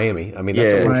we talking? Miami. I mean,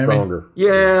 that's a little stronger.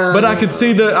 Yeah, but I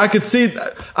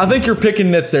think you're picking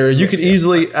nits there. You could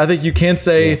easily. I think you can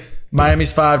say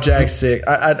Miami's 5, Jack's 6.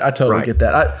 I totally get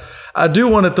that. I do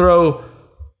want to throw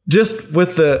just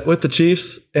with the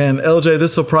Chiefs and LJ.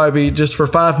 This will probably be just for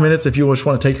 5 minutes. If you just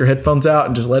want to take your headphones out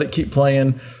and just let it keep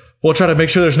playing. We'll try to make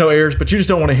sure there's no errors, but you just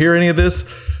don't want to hear any of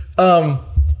this. Patrick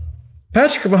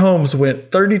Mahomes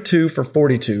went 32 for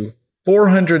 42,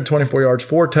 424 yards,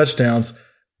 4 touchdowns,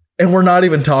 and we're not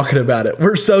even talking about it.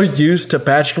 We're so used to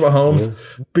Patrick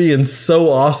Mahomes being so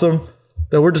awesome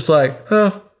that we're just like,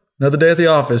 another day at the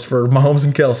office for Mahomes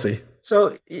and Kelsey.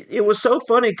 So it was so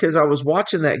funny because I was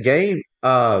watching that game,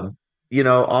 off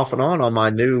and on my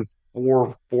new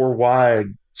 4 wide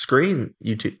screen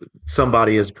YouTube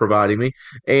somebody is providing me,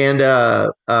 and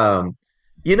it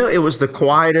was the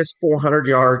quietest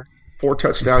 400-yard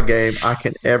 4-touchdown game I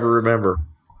can ever remember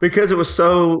because it was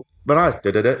so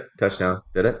touchdown touchdown.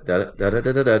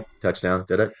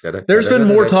 There's been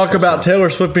more talk about Taylor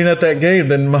Swift being at that game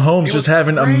than Mahomes just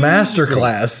having a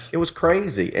masterclass. It was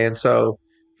crazy, and so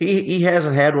he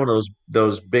hasn't had one of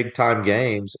those big time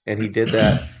games, and he did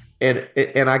that, and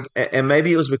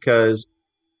maybe it was because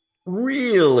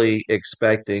really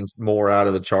expecting more out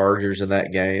of the Chargers in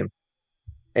that game,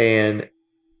 and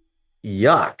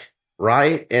yuck,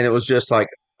 right? And it was just like,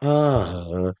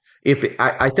 I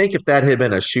think if that had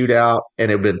been a shootout and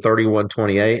it had been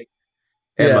 31-28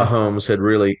 and Mahomes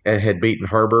had beaten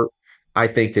Herbert, I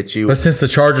think that But since the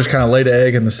Chargers kind of laid an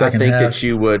egg in the second half, I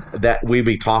think that we'd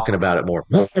be talking about it more.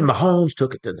 And Mahomes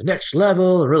took it to the next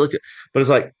level and but it's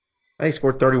like, he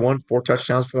scored 31, 4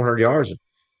 touchdowns, 400 yards, and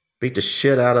beat the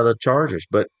shit out of the Chargers.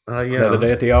 But another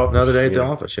day at the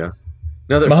office.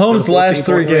 Mahomes' last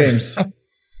 3 games.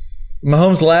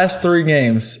 Mahomes' last 3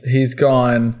 games, he's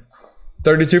gone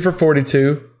 32 for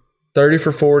 42, 30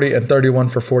 for 40, and 31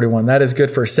 for 41. That is good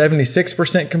for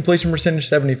 76% completion percentage,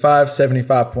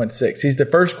 75.6. He's the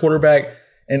first quarterback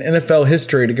in NFL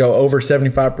history to go over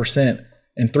 75%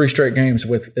 in 3 straight games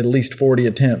with at least 40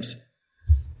 attempts.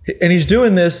 And he's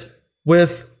doing this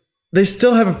with – they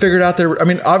still haven't figured out their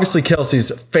 – obviously Kelsey's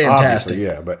fantastic.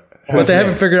 But they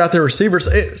haven't figured out their receivers.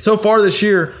 So far this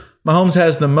year, Mahomes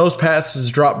has the most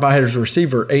passes dropped by his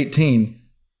receiver, 18.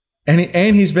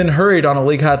 And he's been hurried on a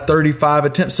league-high 35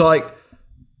 attempts. So,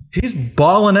 he's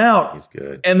balling out. He's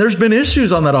good. And there's been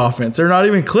issues on that offense. They're not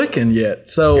even clicking yet.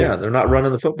 So yeah, they're not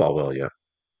running the football well yet.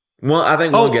 Well, I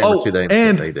think one game or two they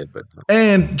did. But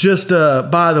and just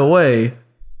by the way,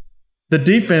 the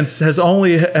defense has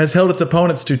held its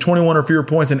opponents to 21 or fewer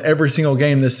points in every single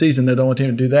game this season. They're the only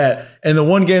team to do that. And the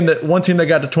one team that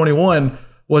got to 21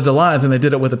 was the Lions, and they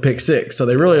did it with a pick 6. So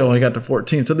they really only got to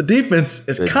 14. So the defense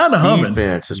is kind of humming. The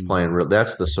defense is playing real.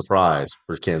 That's the surprise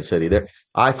for Kansas City.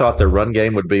 I thought their run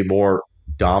game would be more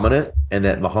dominant and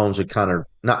that Mahomes would kind of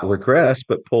not regress,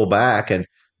 but pull back and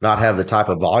not have the type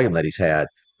of volume that he's had.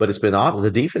 But it's been odd.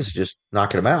 The defense is just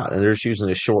knocking him out, and they're just using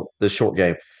this short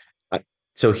game.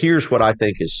 So here's what I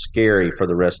think is scary for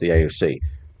the rest of the AFC.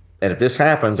 And if this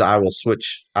happens, I will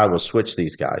switch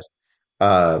these guys.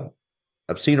 I've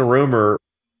seen a rumor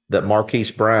that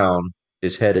Marquise Brown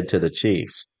is headed to the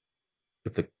Chiefs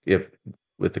with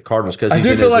the Cardinals, because I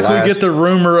do feel like we get the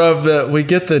rumor we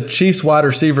get the Chiefs wide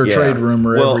receiver trade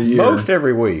rumor every year, most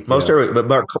every week.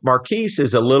 But Marquise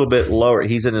is a little bit lower.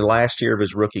 He's in the last year of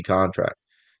his rookie contract,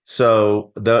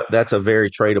 so that's a very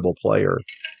tradable player.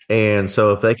 And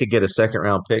so if they could get a second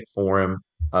round pick for him,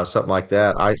 something like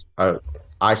that,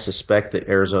 I suspect that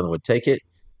Arizona would take it.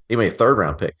 Even a third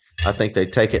round pick, I think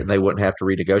they'd take it and they wouldn't have to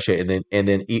renegotiate. And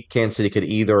then Kansas City could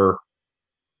either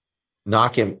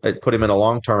knock him, put him in a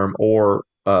long term, or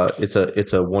it's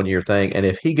a 1 year thing. And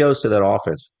if he goes to that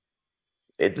offense,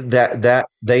 that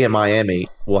they in Miami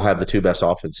will have the two best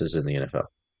offenses in the NFL.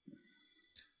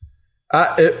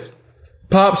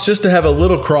 Pops, just to have a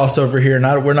little crossover here,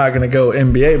 and we're not going to go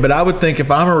NBA, but I would think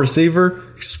if I'm a receiver,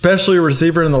 especially a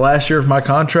receiver in the last year of my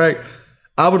contract,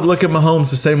 I would look at Mahomes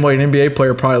the same way an NBA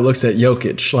player probably looks at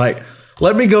Jokic. Like,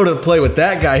 let me go to play with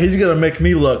that guy. He's going to make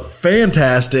me look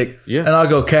fantastic, and I'll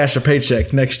go cash a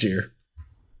paycheck next year.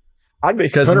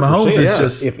 Because Mahomes is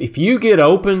just... If you get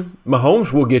open,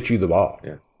 Mahomes will get you the ball.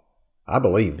 Yeah. I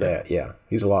believe that, yeah.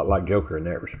 He's a lot like Joker in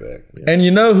that respect. Yeah. And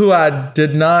you know who I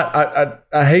did not...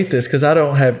 I hate this because I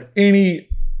don't have any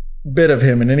bit of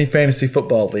him in any fantasy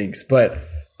football leagues, but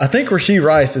I think Rashee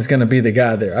Rice is going to be the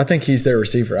guy there. I think he's their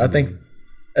receiver. I think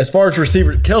as far as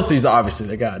receiver, Kelsey's obviously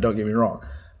the guy, don't get me wrong.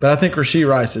 But I think Rashee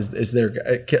Rice is their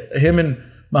guy. Him and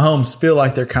Mahomes feel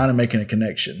like they're kind of making a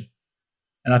connection.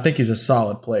 And I think he's a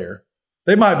solid player.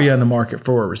 They might be on the market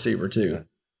for a receiver too.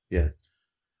 Yeah.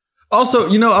 Also,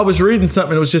 I was reading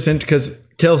something. It was just because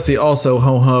Kelsey also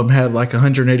had like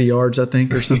 180 yards, I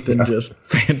think, or something just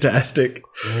fantastic.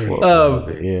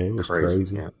 It was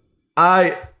crazy. Yeah.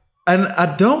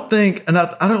 I don't think, and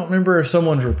I don't remember if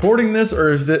someone's reporting this or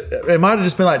if it might have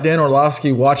just been like Dan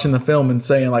Orlovsky watching the film and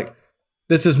saying like,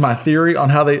 this is my theory on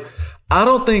how I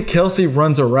don't think Kelsey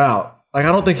runs a route. Like,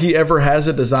 I don't think he ever has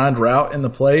a designed route in the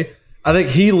play. I think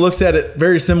he looks at it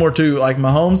very similar to like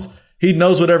Mahomes. He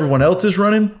knows what everyone else is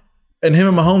running. And him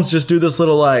and Mahomes just do this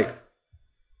little like,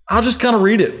 I'll just kind of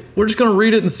read it. We're just going to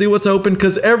read it and see what's open.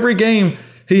 Because every game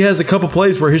he has a couple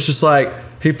plays where he's just like,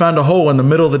 he found a hole in the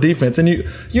middle of the defense. And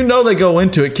you know they go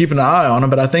into it keeping an eye on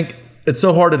him. But I think it's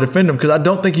so hard to defend him because I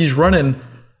don't think he's running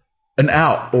an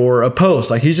out or a post.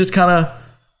 Like he's just kind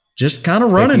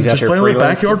of running, just playing with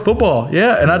backyard football.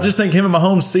 Yeah. And I just think him and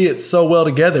Mahomes see it so well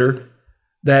together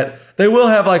that they will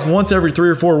have like once every 3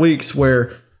 or 4 weeks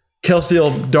where Kelsey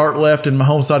will dart left and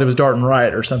Mahomes thought he was darting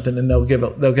right or something, and they'll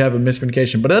have a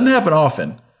miscommunication. But it doesn't happen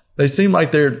often. They seem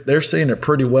like they're seeing it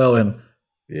pretty well, and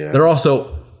they're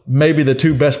also maybe the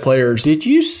two best players. Did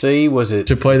you see? Was it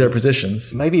to play their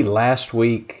positions? Maybe last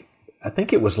week. I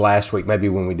think it was last week, maybe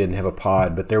when we didn't have a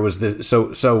pod. But there was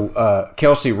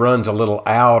Kelsey runs a little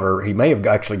out, or he may have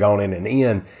actually gone in and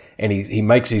in, and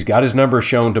he's got his number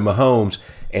shown to Mahomes.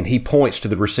 And he points to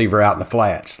the receiver out in the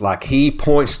flats. Like, he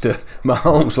points to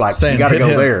Mahomes like, saying, you got to go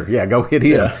there. Yeah, go hit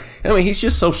him. Yeah. I mean, he's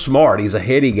just so smart. He's a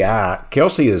heady guy.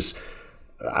 Kelsey's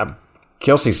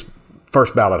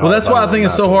first ballot. Well, that's why I think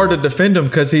it's so hard to defend him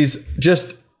because he's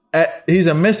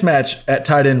a mismatch at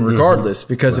tight end regardless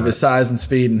because of his size and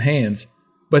speed and hands.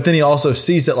 But then he also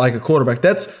sees it like a quarterback.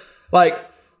 That's like,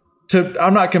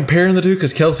 I'm not comparing the two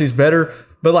because Kelsey's better,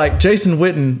 but like Jason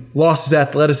Witten lost his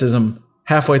athleticism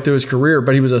halfway through his career,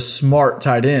 but he was a smart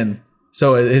tight end.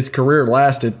 So his career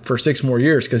lasted for 6 more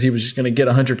years because he was just going to get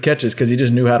 100 catches because he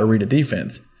just knew how to read a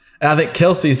defense. And I think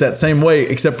Kelsey's that same way,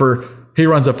 except for he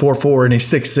runs a 4.4 and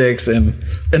he's 6'6" and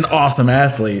an awesome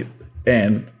athlete.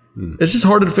 And it's just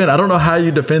hard to defend. I don't know how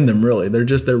you defend them, really.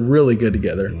 They're really good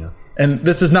together. Yeah. And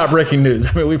this is not breaking news.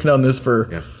 I mean, we've known this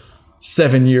for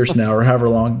 7 years now or however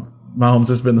long Mahomes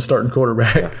has been the starting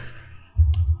quarterback. Yeah.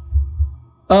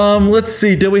 Let's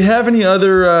see. Did we have any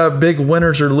other big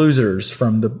winners or losers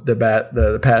from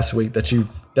the past week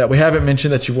that we haven't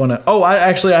mentioned that you want to? Oh, I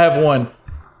have one.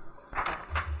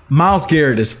 Myles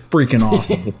Garrett is freaking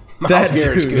awesome. That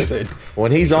Garrett's good.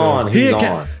 When he's on, he's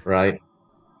on, right?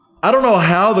 I don't know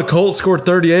how the Colts scored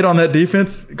 38 on that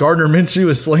defense. Gardner Minshew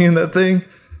was slinging that thing,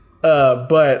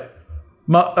 but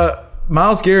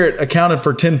Myles Garrett accounted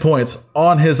for 10 points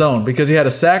on his own because he had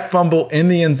a sack fumble in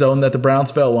the end zone that the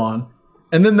Browns fell on.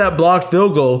 And then that blocked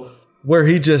field goal where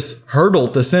he just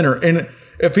hurdled the center. And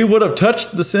if he would have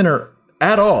touched the center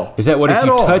at all. Is that what if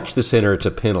you touch the center, it's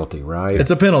a penalty, right? It's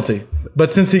a penalty.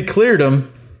 But since he cleared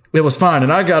him, it was fine.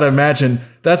 And I got to imagine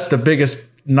that's the biggest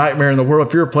nightmare in the world.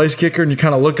 If you're a place kicker and you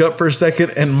kind of look up for a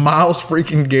second and Myles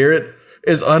freaking Garrett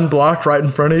is unblocked right in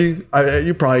front of you,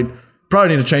 you probably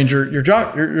need to change your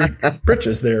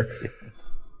britches there.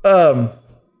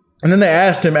 And then they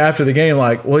asked him after the game,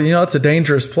 like, well, it's a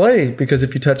dangerous play because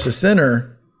if you touch the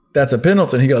center, that's a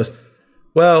penalty. And he goes,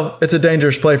 well, it's a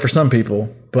dangerous play for some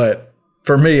people, but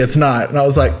for me, it's not. And I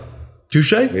was like,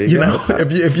 Touche. You know,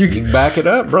 if you You back it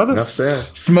up, brother. Enough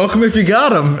said. smoke him if you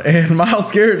got him, and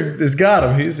Myles Garrett has got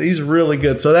him. He's really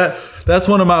good. So that's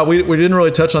one of my. We didn't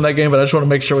really touch on that game, but I just want to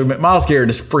make sure Myles Garrett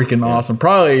is freaking awesome.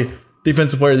 Probably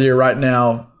defensive player of the year right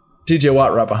now. TJ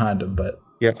Watt right behind him, but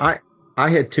Yeah, I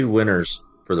had 2 winners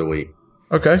for the week.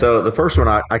 okay. So the first one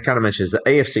I kind of mentioned is the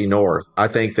AFC North. I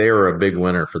think they were a big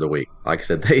winner for the week. Like I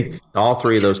said, all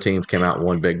 3 of those teams came out and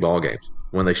won big ball games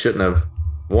when they shouldn't have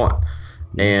won.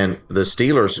 And the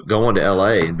Steelers going to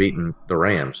LA and beating the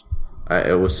Rams,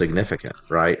 it was significant,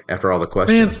 right? After all the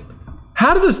questions. Man,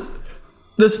 how did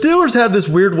the Steelers have this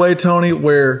weird way, Tony,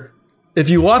 where if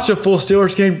you watch a full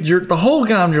Steelers game, the whole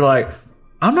time you're like,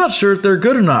 I'm not sure if they're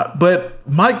good or not. But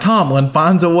Mike Tomlin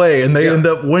finds a way and they end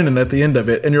up winning at the end of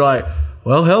it. And you're like,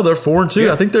 well, hell, they're 4-2.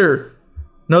 Yeah. I think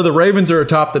the Ravens are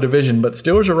atop the division, but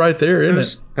Steelers are right there,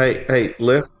 isn't it? Hey,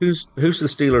 Liff, who's the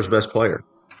Steelers' best player?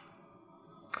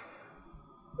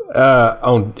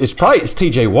 It's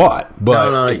TJ Watt, but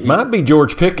No, it might be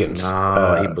George Pickens. He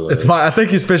blew it. I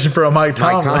think he's fishing for a Mike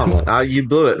Mike Tomlin. Tomlin. You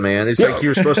blew it, man. It's like you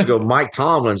were supposed to go Mike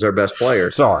Tomlin's their best player.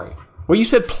 Sorry. Well, you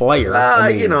said player.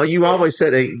 You always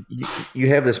said you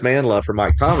have this man love for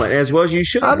Mike Tomlin, as well as you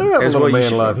should. I do have as a little well you man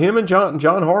should. love. Him and John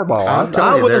Harbaugh. I'm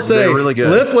telling I you, will they're say, really good.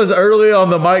 Liff was early on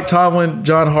the Mike Tomlin,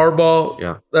 John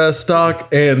Harbaugh stock,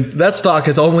 and that stock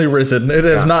has only risen. It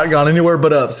has not gone anywhere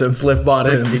but up since Liff bought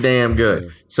in. Pretty damn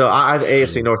good. So the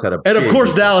AFC North had a And of big-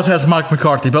 course, Dallas has Mike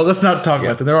McCarthy, but let's not talk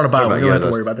about that. They're on a bye week. We don't have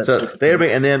to worry about that. So stupid they're team.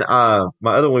 big, and then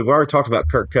my other one, we've already talked about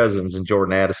Kirk Cousins and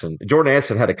Jordan Addison. Jordan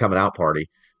Addison had a coming out party.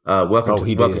 Welcome to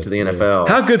the NFL.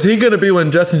 How good's he going to be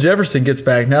when Justin Jefferson gets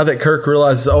back? Now that Kirk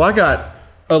realizes, I got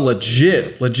a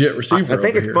legit receiver. I think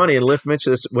over it's here. funny, and Liff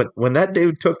mentioned this when that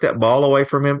dude took that ball away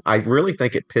from him. I really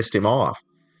think it pissed him off.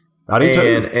 I do too.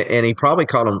 And he probably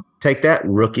called him, "Take that,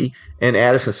 rookie." And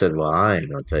Addison said, "Well, I ain't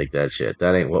gonna take that shit.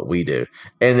 That ain't what we do."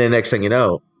 And then next thing you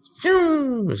know,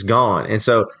 it's gone. And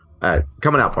so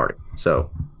coming out party.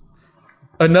 So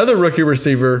Another rookie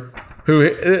receiver who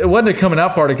it wasn't a coming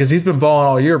out party because he's been balling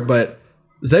all year, but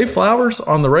Zay Flowers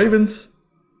on the Ravens,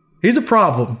 he's a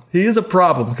problem. He is a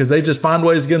problem because they just find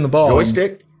ways to get in the ball.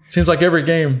 joystick. Seems like every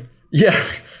game,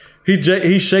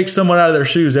 he shakes someone out of their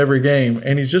shoes every game,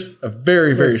 and he's just a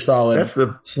very, very solid.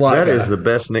 That is the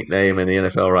best nickname in the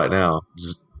NFL right now.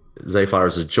 Zay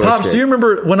Flowers is joystick. Pops, do you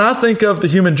remember when I think of the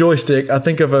human joystick? I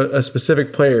think of a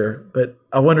specific player, but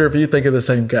I wonder if you think of the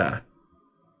same guy.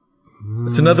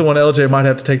 It's another one. LJ might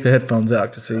have to take the headphones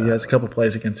out because he has a couple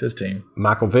plays against his team.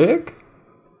 Michael Vick?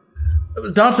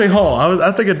 Dante Hall.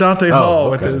 I think of Dante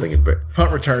Hall with okay. his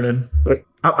punt returning. But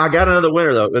I got another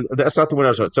winner though. That's not the winner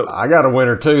I was on. So I got a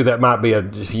winner too. That might be a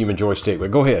human joystick, but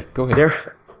go ahead.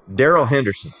 Daryl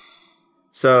Henderson.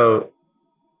 So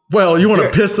Well, you want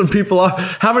to piss some people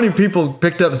off? How many people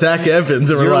picked up Zach Evans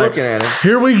and were You're like, looking at him.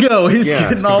 "Here we go. He's Yeah,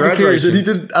 getting all the carries." And he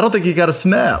congratulations. didn't. I don't think he got a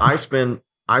snap.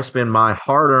 I spend my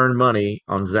hard-earned money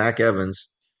on Zach Evans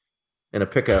in a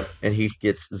pickup, and he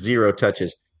gets 0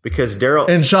 touches because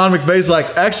And Sean McVay's like,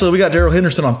 "Actually, we got Daryl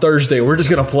Henderson on Thursday. We're just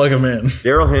going to plug him in."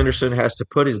 Daryl Henderson has to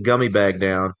put his gummy bag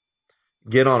down,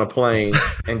 get on a plane,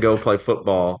 and go play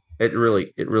football. It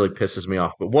really pisses me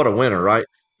off. But what a winner, right?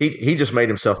 He just made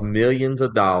himself millions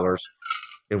of dollars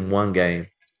in one game.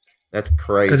 That's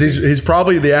crazy. Because he's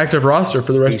probably the active roster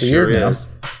for the rest of the year now.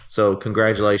 So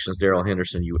congratulations, Daryl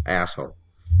Henderson, you asshole.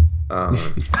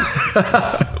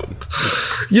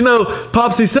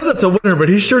 Pops, he said that's a winner, but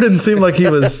he sure didn't seem like he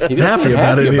was happy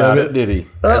about any of it. Did he?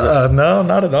 No,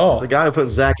 not at all. The guy who put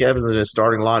Zach Evans in his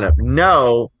starting lineup.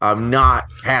 No, I'm not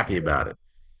happy about it.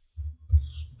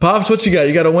 Pops, what you got?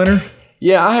 You got a winner?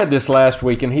 Yeah, I had this last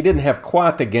week, and he didn't have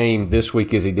quite the game this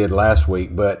week as he did last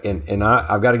week. But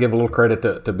I've got to give a little credit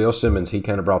to Bill Simmons. He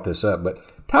kind of brought this up. But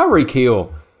Tyreek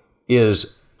Hill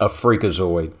is a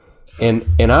freakazoid.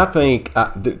 And I think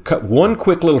one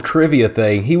quick little trivia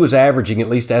thing, he was averaging, at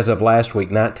least as of last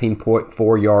week,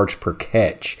 19.4 yards per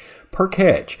catch.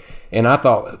 And I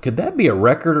thought, could that be a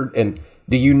record? And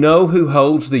do you know who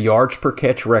holds the yards per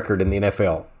catch record in the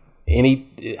NFL?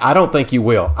 I don't think you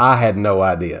will. I had no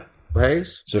idea.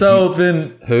 Hayes?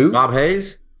 Then Who? Bob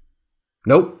Hayes?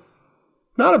 Nope.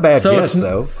 Not a bad guess,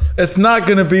 though. It's not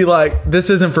going to be like, this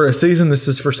isn't for a season, this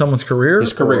is for someone's career?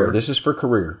 His career. Or? This is for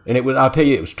career. And I'll tell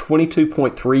you, it was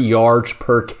 22.3 yards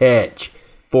per catch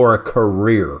for a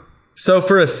career. So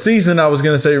for a season, I was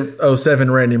going to say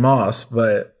 07 Randy Moss,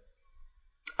 but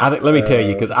Let me tell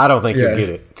you, because I don't think you'll get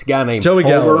it. It's a guy named Joey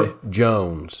Homer Galloway.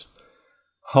 Jones.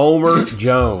 Homer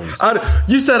Jones.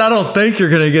 You said I don't think you're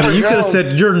going to get it. You could have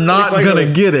said you're not going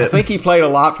to get I it. think he played a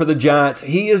lot for the Giants.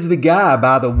 He is the guy,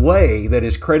 by the way, that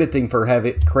is credited for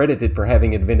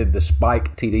having invented the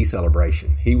spike TD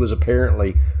celebration. He was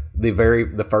apparently the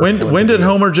first. When did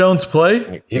Homer Jones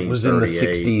play? It was in the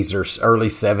 60s or early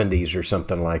 70s or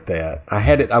something like that.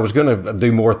 I was going to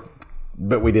do more,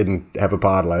 but we didn't have a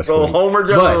pod last week. Homer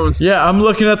Jones. Yeah, I'm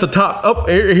looking at the top. Oh,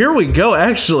 here we go,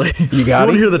 actually. You got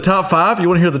want to him? hear the top 5? You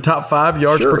want to hear the top 5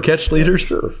 yards per catch leaders?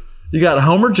 Sure. You got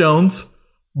Homer Jones.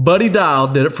 Buddy Dial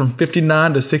did it from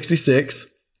 59 to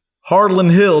 66.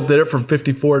 Hardland Hill did it from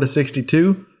 54 to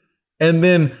 62. And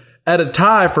then at a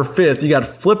tie for 5th, you got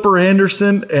Flipper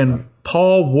Henderson and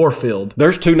Paul Warfield.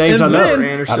 There's 2 names And I know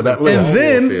then- out of that list. And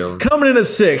then Warfield. coming in at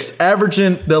 6th,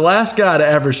 averaging the last guy to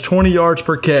average 20 yards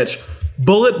per catch,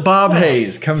 Bullet Bob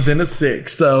Hayes comes in at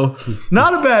 6. So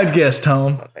not a bad guess,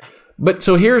 Tom. But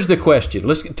so here's the question.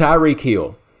 Let's get Tyreek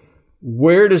Hill.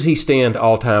 Where does he stand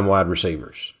all-time wide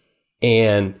receivers?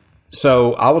 And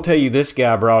so I will tell you, this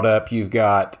guy brought up, you've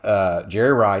got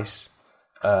Jerry Rice.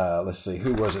 Let's see,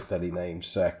 who was it that he named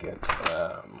second?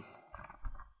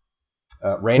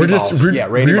 Randy Moss. Randy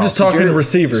You're Moss. just talking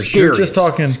receivers. You're just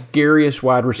talking scariest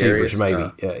wide receivers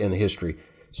Scariest, maybe in history.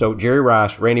 So Jerry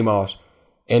Rice, Randy Moss,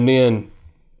 and then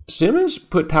Simmons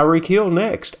put Tyreek Hill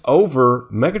next over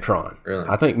Megatron. Really?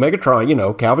 I think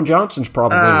Megatron, Calvin Johnson's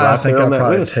probably I right think there on I'd that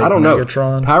probably list. take I don't know.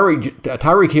 Megatron.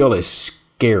 Tyreek Hill is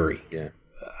scary. Yeah.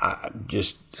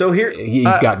 So here, he's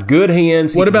got good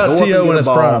hands. He what can about go up and T.O. get in a his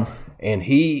ball, prime? And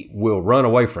he will run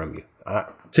away from you.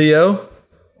 T.O.?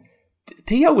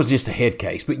 T.O. was just a head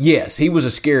case, but yes, he was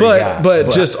a scary guy.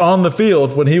 But just on the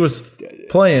field when he was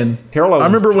playing, Terrell Owens- I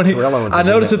remember when Terrell Owens I is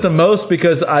in noticed that it the most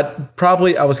because I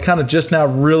was kind of just now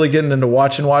really getting into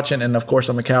watching, and of course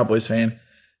I'm a Cowboys fan.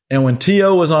 And when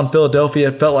T.O. was on Philadelphia,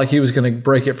 it felt like he was going to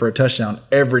break it for a touchdown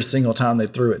every single time they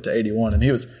threw it to 81. And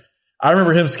I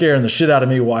remember him scaring the shit out of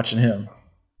me watching him.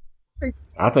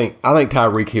 I think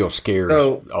Tyreek Hill scares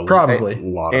probably. a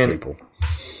lot of people.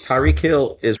 Tyreek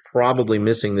Hill is probably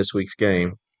missing this week's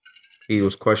game. He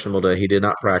was questionable today. He did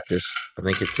not practice. I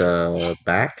think it's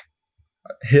back.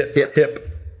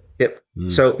 Hip.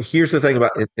 So here's the thing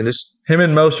about in this. Him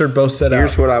and Mostert both set out.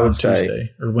 Here's what I would on say.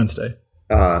 Tuesday or Wednesday.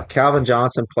 Calvin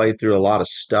Johnson played through a lot of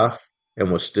stuff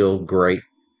and was still great.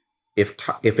 If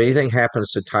anything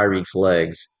happens to Tyreek's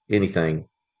legs, anything,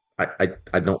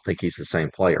 I don't think he's the same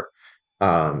player.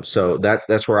 So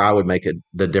that's where I would make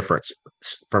the difference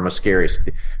from a scary.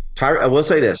 I will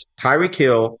say this: Tyreek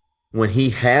Hill, when he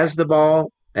has the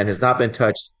ball and has not been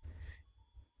touched,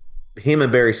 him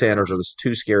and Barry Sanders are the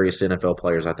 2 scariest NFL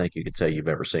players I think you could say you've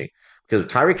ever seen. Because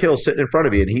if Tyreek Hill is sitting in front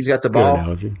of you and he's got the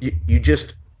ball,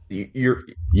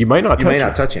 you may not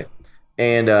touch him.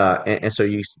 And so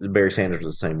Barry Sanders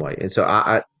was the same way. And so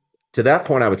I to that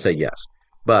point I would say yes,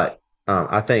 but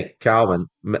I think Calvin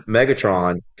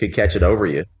Megatron could catch it over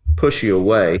you, push you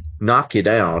away, knock you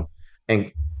down,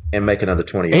 and make another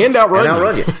 20 yards. And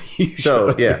outrun you.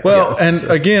 So, yeah. Well, and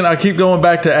again, I keep going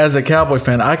back to as a Cowboy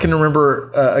fan, I can remember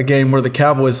a game where the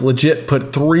Cowboys legit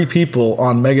put 3 people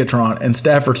on Megatron, and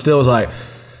Stafford still was like,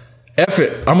 F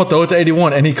it, I'm going to throw it to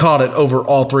 81, and he caught it over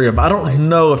all 3 of them. I don't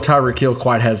know if Tyreek Hill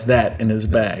quite has that in his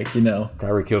bag,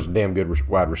 Tyreek Hill's a damn good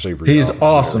wide receiver. He's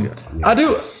awesome. Yeah. I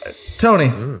do.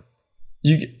 Tony,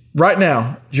 you right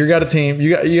now, you got a team.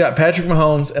 You got Patrick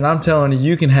Mahomes, and I'm telling you,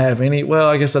 you can have any. Well,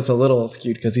 I guess that's a little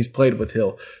skewed because he's played with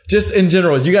Hill. Just in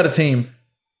general, you got a team.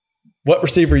 What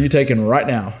receiver are you taking right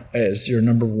now as your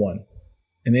number 1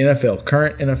 in the NFL?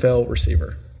 Current NFL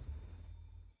receiver.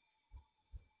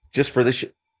 Just for this.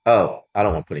 I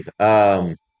don't want to put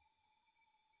anything.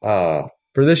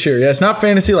 For this year, yeah, it's not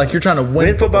fantasy. Like you're trying to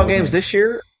win football games this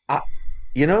year. I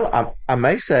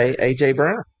may say AJ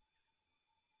Brown.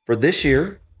 For this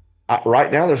year,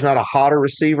 right now, there's not a hotter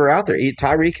receiver out there,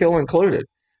 Tyreek Hill included.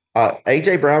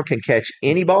 A.J. Brown can catch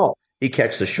any ball. He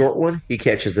catches the short one. He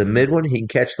catches the mid one. He can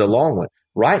catch the long one.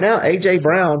 Right now, A.J.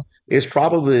 Brown is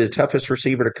probably the toughest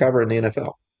receiver to cover in the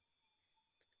NFL.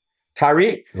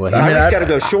 Tyreek's got to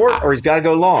go short or he's got to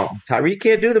go long. Tyreek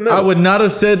can't do the middle. I would not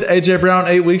have said A.J. Brown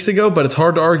 8 weeks ago, but it's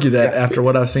hard to argue that after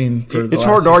what I've seen. It's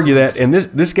hard to argue that, and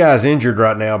this guy's injured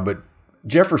right now, but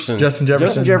Justin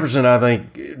Jefferson, I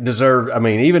think deserves. I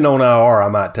mean, even on IR, I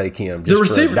might take him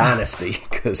just for a dynasty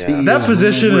because that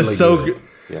position really is so good.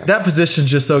 Yeah. That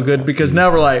position's just so good because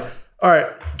now we're like, all right,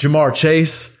 Jamar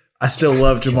Chase. I still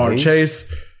love Jamar Chase.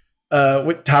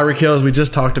 With Tyreek Hill, as we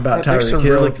just talked about Tyreek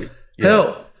Hill.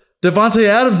 Hell, Devontae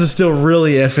Adams is still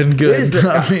really effing good.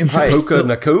 I mean, Puka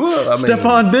Nacua.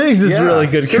 Stephon Diggs is really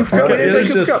good.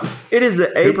 It is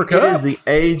the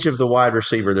age of the wide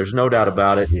receiver. There's no doubt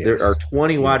about it. Yes. There are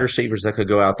 20 wide receivers that could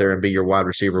go out there and be your wide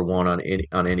receiver one on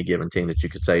any given team that you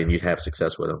could say, and you'd have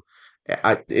success with them.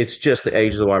 It's just the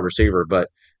age of the wide receiver. But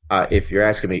if you're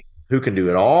asking me who can do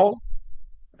it all,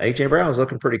 A.J. Brown's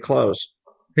looking pretty close.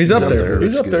 He's up there.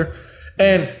 He's up there.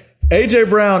 And A.J.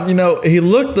 Brown, he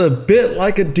looked a bit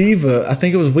like a diva. I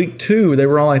think it was week 2. They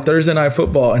were on like Thursday Night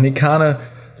Football, and he kind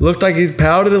of looked like he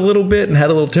pouted a little bit and had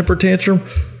a little temper tantrum.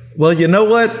 Well, you know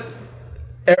what?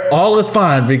 All is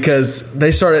fine because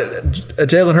they started.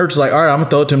 Jalen Hurts was like, all right, I'm going to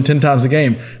throw it to him 10 times a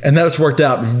game. And that's worked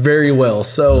out very well.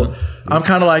 So I'm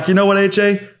kind of like, you know what,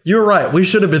 AJ? You're right. We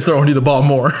should have been throwing you the ball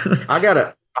more.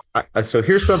 So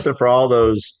here's something for all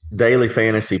those daily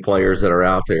fantasy players that are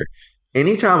out there.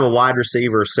 Anytime a wide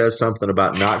receiver says something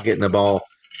about not getting the ball,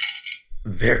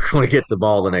 they're going to get the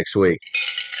ball the next week.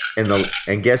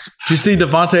 And guess – did you see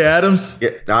Devontae Adams? Yeah,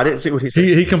 no, I didn't see what he said.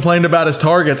 He complained about his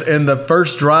targets in the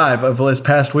first drive of this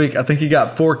past week. I think he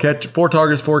got 4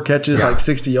 targets, 4 catches, like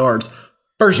 60 yards.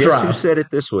 First drive. Guess who said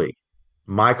it this week?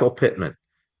 Michael Pittman.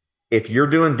 If you're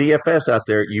doing DFS out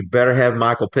there, you better have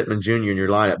Michael Pittman Jr. in your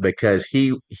lineup because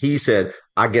he said,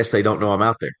 I guess they don't know I'm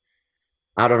out there.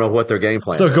 I don't know what their game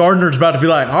plan is. So Gardner's about to be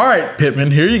like, all right,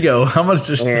 Pittman, here you go. How much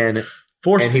just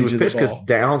force and he was pissed because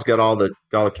Downs got all the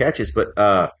catches, but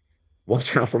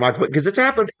watch out for Michael because it's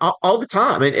happened all the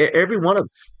time. I mean, every one of them.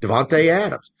 Devontae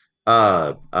Adams.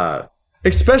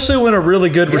 Especially when a really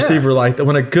good receiver like that,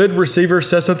 when a good receiver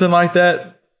says something like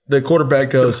that, the quarterback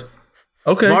goes,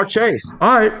 okay. Jamar Chase.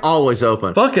 All right. Always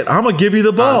open. Fuck it. I'm going to give you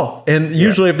the ball. And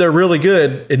usually if they're really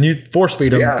good and you force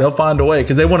feed them, they'll find a way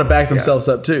because they want to back themselves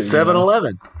up too.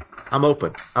 7-11. I'm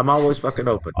open. I'm always fucking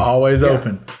open. Always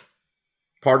open.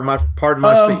 Pardon my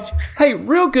speech. Hey,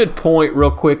 real good point, real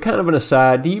quick, kind of an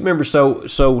aside. Do you remember, so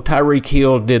Tyreek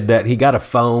Hill did that. He got a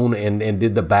phone and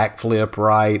did the backflip,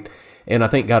 right? And I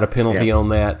think got a penalty on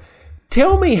that.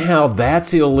 Tell me how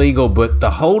that's illegal, but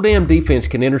the whole damn defense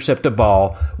can intercept a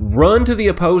ball, run to the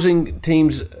opposing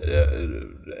team's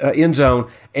end zone,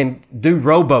 and do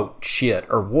rowboat shit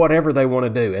or whatever they want to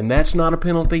do, and that's not a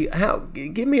penalty. How?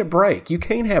 Give me a break. You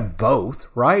can't have both,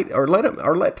 right? Or let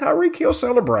Tyreek Hill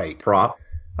celebrate. Prop.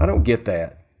 I don't get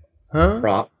that, huh?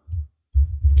 Prop.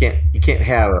 You can't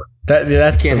have have an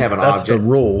object. That's the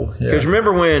rule. Because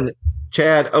remember when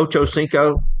Chad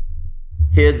Ochocinco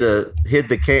hid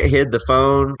the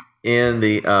phone in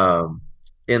the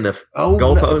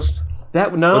goalpost?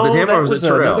 Was it him or was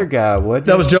it another guy?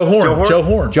 That was Joe Horn. Joe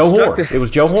Horn. It was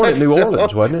Joe Horn at New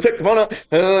Orleans, wasn't it? Took the phone up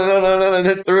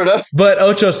and threw it up. But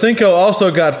Ochocinco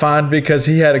also got fined because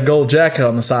he had a gold jacket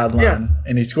on the sideline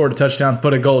and he scored a touchdown,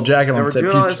 put a gold jacket on, said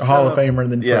future Hall of Famer,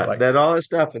 and then that all that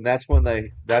stuff, and that's when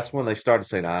they started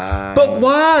saying, but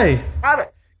why?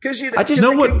 Because it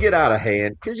can get out of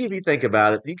hand. Because if you think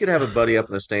about it, you could have a buddy up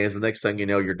in the stands. The next thing you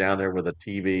know, you're down there with a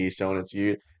TV showing it to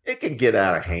you. It can get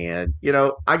out of hand.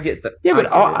 I get that. Yeah,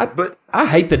 but I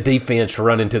hate the defense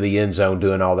running to the end zone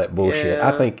doing all that bullshit. Yeah.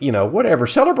 I think, whatever.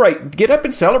 Celebrate. Get up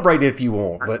and celebrate if you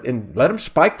want, and let them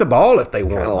spike the ball if they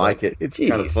want. I kind of like it. It's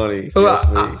kind of funny.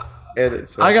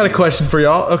 I got a question for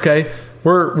y'all. Okay,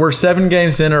 we're 7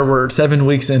 games in, or we're 7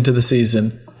 weeks into the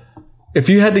season. If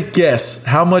you had to guess,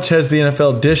 how much has the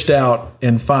NFL dished out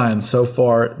in fines so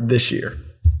far this year?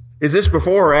 Is this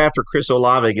before or after Chris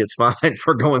Olave gets fined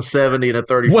for going 70 and a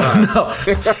 35? Well, no,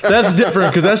 that's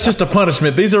different because that's just a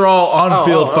punishment. These are all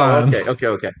on-field fines.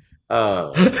 Okay.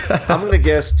 I'm going to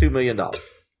guess $2 million.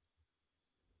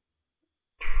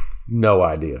 No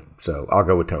idea. So I'll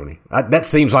go with Tony. That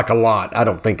seems like a lot. I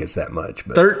don't think it's that much.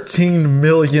 But $13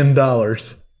 million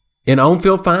in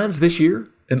on-field fines this year.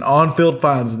 In on-field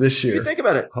fines this year. You think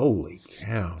about it. Holy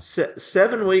cow.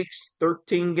 7 weeks,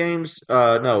 13 games,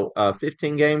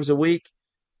 15 games a week,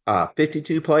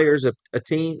 52 players a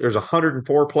team. There's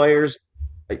 104 players.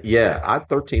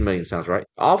 13 million sounds right.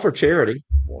 All for charity.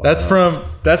 Wow. That's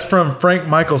from Frank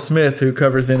Michael Smith, who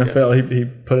covers the NFL. Yeah. He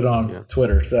put it on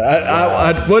Twitter. So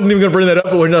I wasn't even going to bring that up,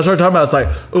 but when I started talking about it,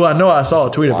 it's like, I know I saw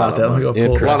a tweet about that. Let me go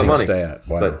pull it. A lot of money. Stat.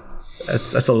 Wow. But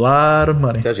that's a lot of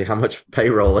money. Tells you how much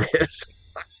payroll is.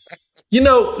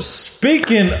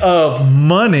 Speaking of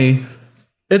money,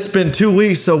 it's been 2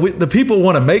 weeks, so the people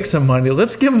want to make some money.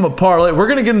 Let's give them a parlay. We're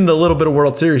going to get into a little bit of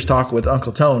World Series talk with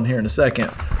Uncle Tone here in a second.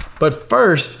 But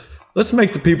first, let's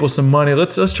make the people some money.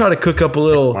 Let's try to cook up a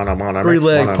little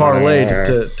 3-leg parlay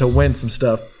to win some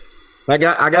stuff. I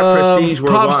got Prestige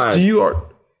Worldwide.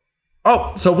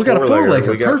 Pops, so we got a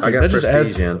 4-legger. Perfect. That just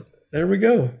adds. There we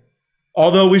go.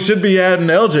 Although we should be adding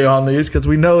LJ on these because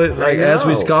we know it. Like, as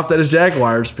we scoffed at his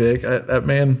Jaguars pick, that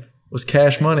man was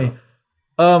cash money.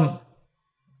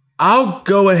 I'll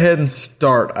go ahead and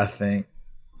start, I think.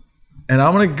 And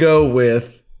I'm going to go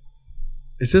with,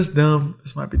 is this dumb?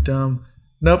 This might be dumb.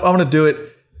 Nope, I'm going to do it.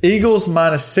 Eagles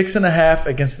 -6.5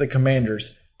 against the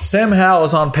Commanders. Sam Howell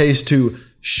is on pace to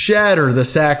shatter the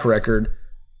sack record.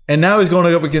 And now he's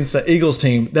going up against the Eagles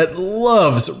team that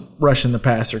loves rushing the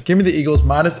passer. Give me the Eagles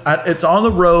minus. It's on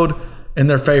the road and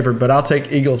they're favored, but I'll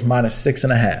take Eagles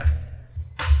 -6.5.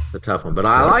 The tough one, but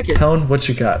I like it. Tone, what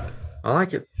you got? I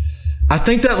like it. I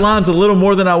think that line's a little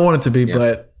more than I want it to be,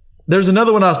 but there's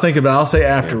another one I was thinking about. I'll say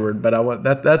afterward, but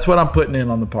that's what I'm putting in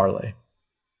on the parlay.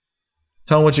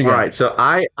 Tone, what you got? All right, so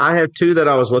I have two that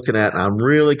I was looking at, and I'm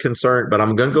really concerned, but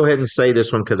I'm going to go ahead and say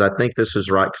this one because I think this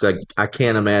is right because I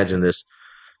can't imagine this.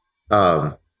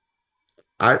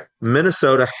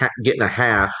 Minnesota getting a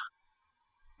half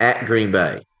at Green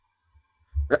Bay.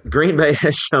 Green Bay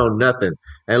has shown nothing,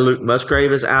 and Luke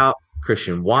Musgrave is out.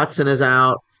 Christian Watson is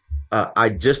out. I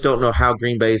just don't know how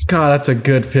Green Bay's. God, that's a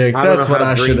good pick. That's what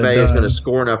I should have done. Green Bay is going to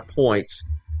score enough points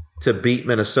to beat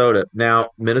Minnesota.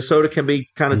 Now, Minnesota can be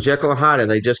kind of Jekyll and Hyde, and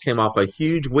they just came off a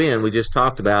huge win we just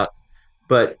talked about.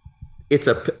 But it's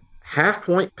a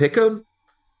half-point pick-em.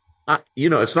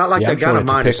 It's not like they got a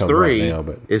 -3. Right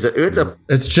now,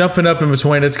 It's jumping up in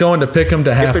between. It's going to pick them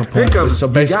to half a point. So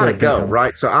basically, you got to go,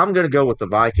 right? So I'm going to go with the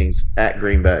Vikings at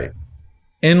Green Bay.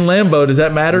 In Lambeau, does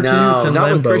that matter to you? It's in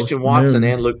not Lambeau. With Christian Watson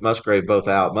and Luke Musgrave both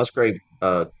out. Musgrave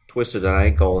twisted an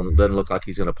ankle and doesn't look like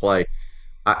he's going to play.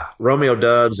 Romeo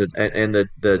Doubs and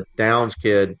the Downs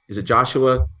kid, is it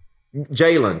Joshua?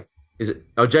 Jalen. Is it?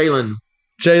 Oh, Jalen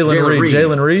Reed.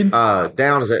 Jalen Reed?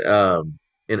 Downs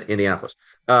in Indianapolis.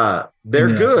 They're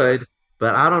good,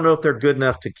 but I don't know if they're good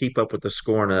enough to keep up with the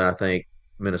scoring that I think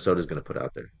Minnesota's going to put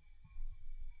out there.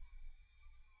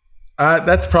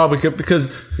 That's probably good because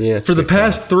for the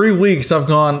past 3 weeks, I've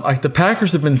gone, like, the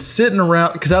Packers have been sitting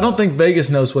around because I don't think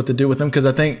Vegas knows what to do with them because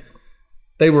I think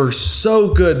they were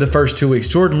so good the first 2 weeks.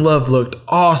 Jordan Love looked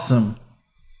awesome.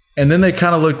 And then they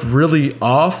kind of looked really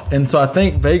off. And so I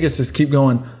think Vegas is keep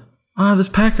going, this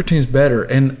Packer team's better.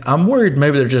 And I'm worried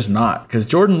maybe they're just not because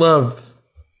Jordan Love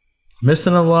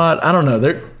missing a lot. I don't know.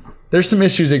 There's some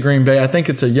issues at Green Bay. I think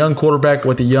it's a young quarterback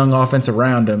with a young offense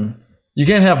around him. You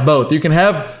can't have both. You can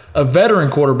have a veteran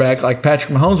quarterback like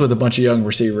Patrick Mahomes with a bunch of young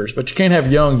receivers, but you can't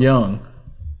have young.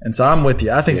 And so I'm with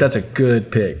you. I think that's a good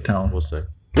pick, Tone. We'll see.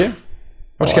 Yeah.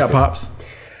 What you got, Pops?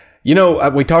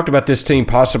 We talked about this team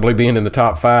possibly being in the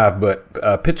top 5,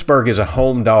 but Pittsburgh is a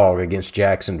home dog against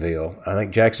Jacksonville. I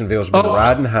think Jacksonville's been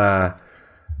riding high.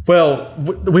 Well,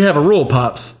 we have a rule,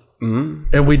 Pops,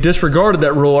 and we disregarded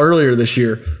that rule earlier this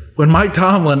year. When Mike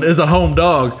Tomlin is a home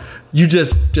dog, you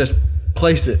just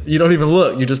place it. You don't even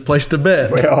look. You just place the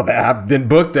bet. Well, I didn't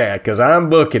book that because I'm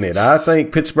booking it. I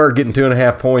think Pittsburgh getting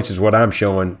 2.5 points is what I'm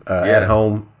showing at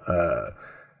home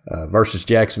versus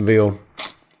Jacksonville.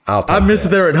 I miss it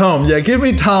there at home. Yeah, give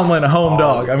me Tomlin a home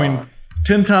dog. I mean,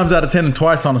 10 times out of 10 and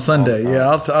twice on a Sunday. Yeah,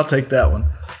 I'll take that one.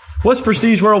 What's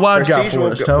Prestige Worldwide got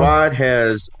for us, Tony? Worldwide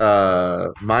has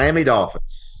Miami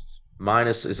Dolphins.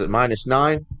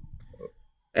 -9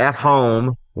 at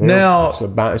home. Now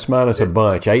it's minus a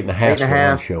bunch. 8.5 is what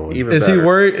I'm showing. Is he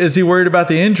worried? Is he worried about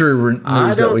the injury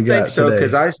news that we got today? I don't think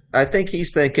so because I think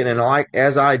he's thinking, and like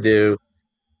as I do,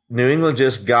 New England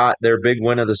just got their big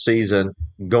win of the season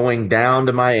going down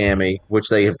to Miami, which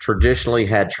they have traditionally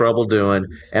had trouble doing,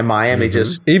 and Miami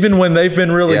just even when they've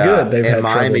been really good, they've had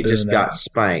trouble Miami doing just that. got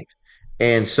spanked.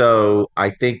 And so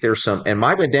I think there's some, and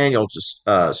Mike McDaniel just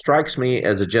strikes me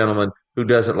as a gentleman who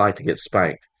doesn't like to get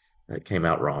spanked. That came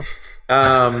out wrong.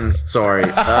 Sorry.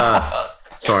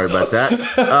 Sorry about that.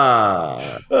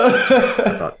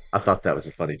 I thought that was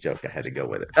a funny joke. I had to go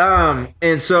with it.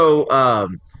 And so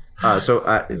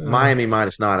Miami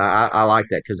 -9. I like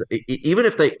that because even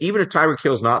if Tyreek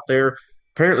Hill's not there,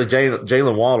 apparently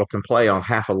Jalen Waddle can play on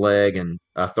half a leg and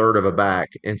a third of a back,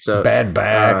 and so bad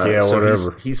back, so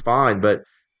whatever. He's fine. But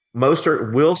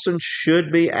Wilson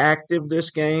should be active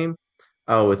this game.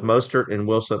 With Mostert and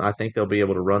Wilson, I think they'll be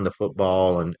able to run the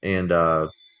football, and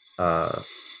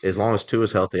as long as Tua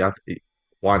is healthy,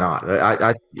 why not?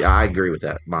 I agree with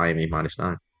that. Miami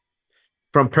 -9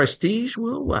 from Prestige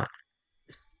Worldwide.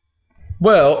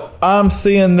 Well, I'm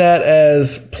seeing that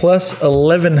as plus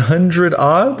 1,100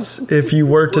 odds if you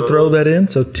were to throw that in.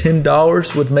 So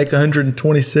 $10 would make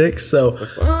 126. So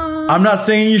I'm not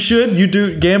saying you should. You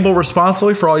do gamble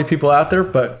responsibly for all you people out there,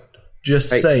 but just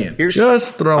saying.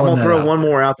 Just throwing that out. I'm going to throw one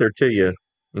more out there to you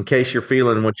in case you're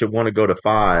feeling what you want to go to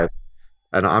 5.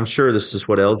 And I'm sure this is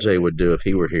what LJ would do if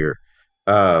he were here.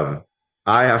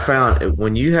 I have found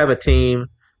when you have a team,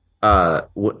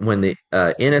 when the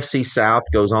NFC South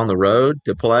goes on the road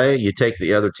to play, you take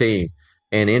the other team.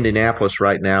 And Indianapolis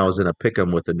right now is in a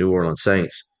pick'em with the New Orleans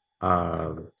Saints.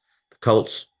 The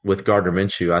Colts with Gardner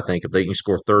Minshew, I think if they can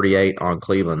score 38 on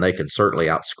Cleveland, they can certainly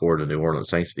outscore the New Orleans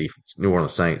Saints defense. New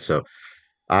Orleans Saints. So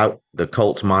the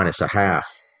Colts minus a half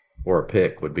or a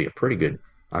pick would be a pretty good.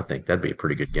 I think that'd be a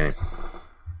pretty good game.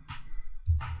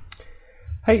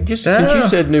 Hey, just since you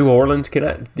said New Orleans,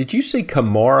 did you see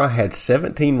Kamara had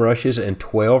 17 rushes and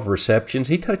 12 receptions?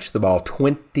 He touched the ball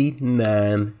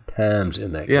 29 times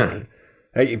in that game.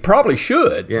 Hey, he probably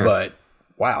should, but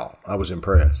wow, I was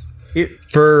impressed.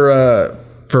 For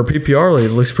PPR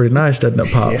league, it looks pretty nice, doesn't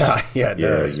it, Pops? Yeah, it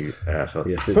does. You asshole.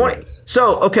 Yes, it does.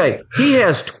 So, okay, he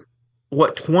has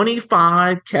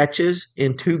 25 catches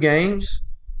in 2 games?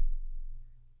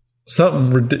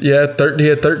 Something, he had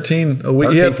 13 a week.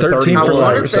 He had 13 for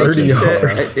like 30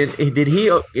 yards. Did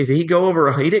he go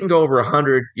over? He didn't go over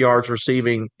 100 yards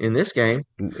receiving in this game.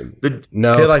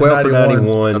 No, 12 for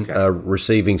 91,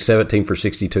 receiving 17 for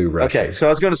 62 rushing. Okay, so I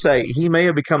was going to say he may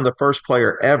have become the first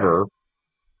player ever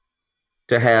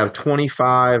to have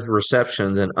 25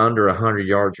 receptions and under 100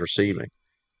 yards receiving.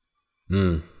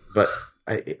 But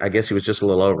I guess he was just a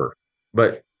little over.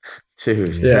 But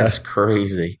dude, that's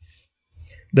crazy.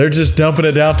 They're just dumping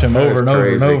it down to him over and over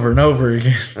and over and over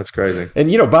again. That's crazy.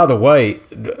 And, by the way,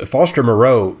 Foster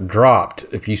Moreau dropped,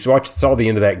 if you saw the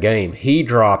end of that game, he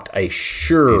dropped a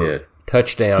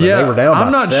touchdown. Yeah, and they were down I'm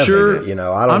by not 7. sure.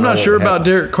 I'm not sure about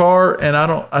Derek Carr, and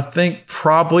I think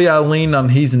probably I lean on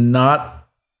he's not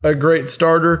a great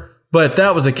starter, but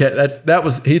that was a catch. That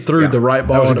was he threw the right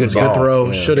ball, and it was a good throw.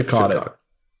 Yeah, should have caught it.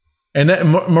 And that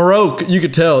Moreau, you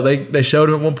could tell they showed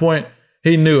him at one point.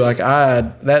 He knew,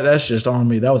 that's just on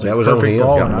me. That was a perfect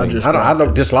ball, and I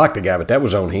don't dislike the guy, but that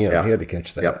was on him. He had to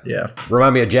catch that. Yeah.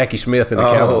 Remind me of Jackie Smith and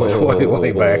the Cowboys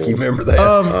way back. You remember that?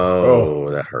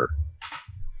 That hurt.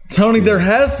 Tony, there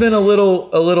has been a little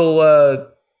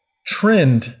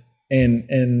trend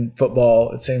in football,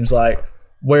 it seems like,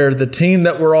 where the team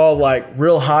that we're all like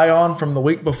real high on from the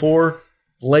week before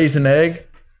lays an egg.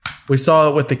 We saw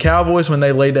it with the Cowboys when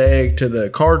they laid the egg to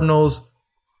the Cardinals.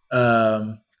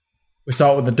 We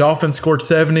saw it when the Dolphins scored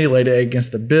 70, laid an egg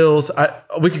against the Bills.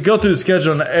 We could go through the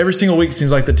schedule, and every single week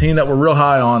seems like the team that we're real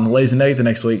high on lays an egg the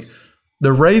next week.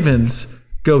 The Ravens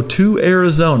go to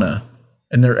Arizona,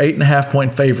 and they're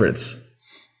 8.5-point favorites.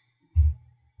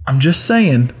 I'm just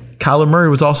saying, Kyler Murray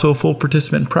was also a full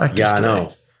participant in practice today. I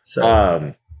know.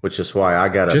 So, which is why I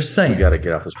got to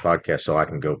get off this podcast so I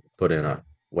can go put in a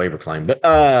waiver claim. But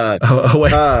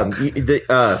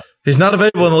he's not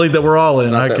available in the league that we're all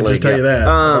in. I can just tell you that.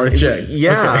 Already checked.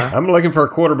 Yeah. Okay. I'm looking for a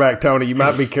quarterback, Tony. You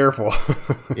might be careful.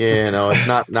 No, it's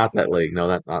not that league. No,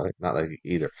 not that league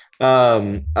either.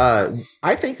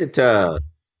 I think that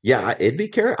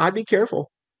I'd be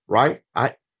careful, right?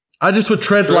 I just would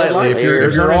tread lightly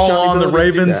if you're all on the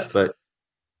Ravens. But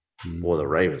the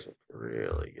Ravens are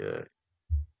really good.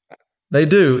 They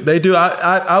do.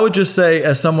 I would just say,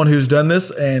 as someone who's done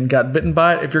this and got bitten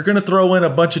by it, if you're going to throw in a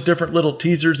bunch of different little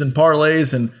teasers and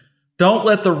parlays, and don't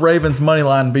let the Ravens money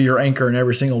line be your anchor in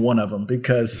every single one of them,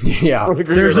 because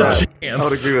there's a chance. I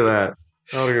would agree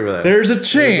with that. There's a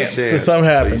chance that something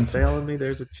happens. So you're telling me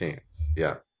there's a chance.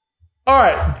 Yeah. All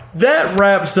right. That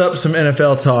wraps up some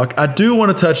NFL talk. I do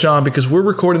want to touch on, because we're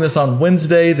recording this on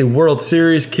Wednesday, the World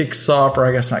Series kicks off, or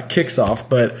I guess not kicks off,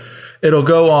 but it'll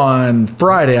go on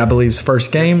Friday, I believe, is the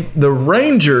first game.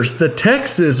 The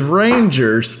Texas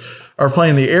Rangers, are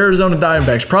playing the Arizona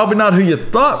Diamondbacks. Probably not who you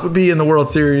thought would be in the World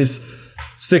Series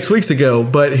 6 weeks ago,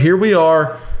 but here we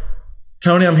are.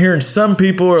 Tony, I'm hearing some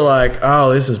people are like,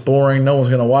 oh, this is boring. No one's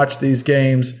going to watch these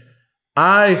games.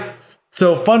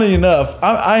 So funny enough,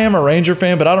 I am a Ranger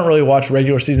fan, but I don't really watch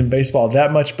regular season baseball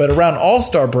that much. But around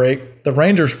All-Star break, the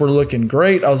Rangers were looking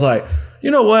great. I was like, you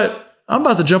know what? I'm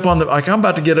about to jump on I'm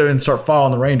about to get in and start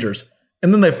following the Rangers.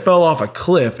 And then they fell off a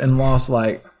cliff and lost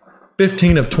like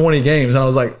 15 of 20 games. And I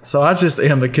was like, so I just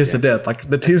am the kiss of death. Like,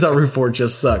 the teams I root for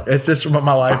just suck. It's just what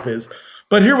my life is.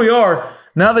 But here we are.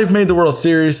 Now they've made the World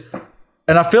Series.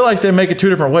 And I feel like they make it 2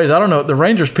 different ways. I don't know. The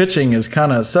Rangers pitching is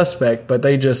kind of suspect, but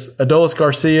they just Adolis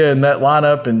Garcia in that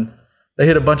lineup, and they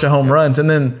hit a bunch of home runs. And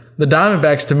then the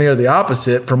Diamondbacks, to me, are the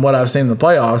opposite from what I've seen in the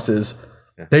playoffs. Is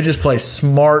they just play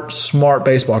smart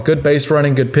baseball. Good base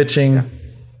running, good pitching. Yeah.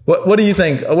 What do you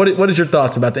think? What is your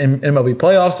thoughts about the MLB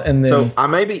playoffs and then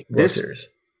World Series?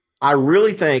 I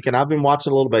really think, and I've been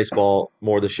watching a little baseball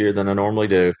more this year than I normally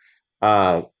do.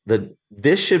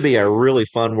 This should be a really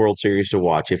fun World Series to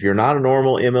watch. If you're not a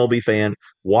normal MLB fan,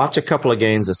 watch a couple of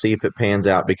games and see if it pans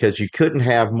out, because you couldn't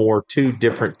have 2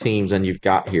 different teams than you've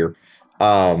got here.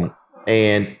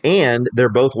 And they're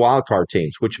both wild card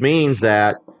teams, which means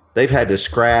that they've had to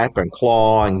scrap and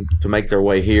claw and to make their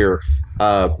way here.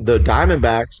 The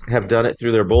Diamondbacks have done it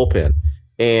through their bullpen.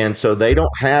 And so they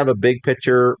don't have a big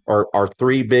pitcher or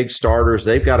three big starters.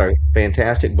 They've got a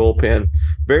fantastic bullpen,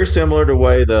 very similar to the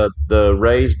way the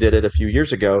Rays did it a few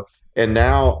years ago. And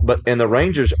the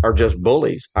Rangers are just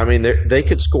bullies. I mean, they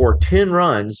could score 10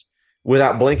 runs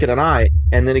without blinking an eye,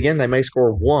 and then again they may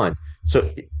score one. So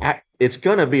it's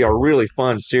going to be a really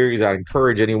fun series. I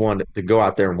encourage anyone to go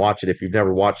out there and watch it if you've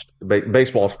never watched.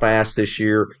 Baseball's fast this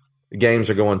year. The games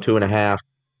are going 2.5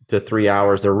 to 3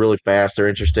 hours. They're really fast. They're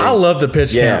interesting. I love the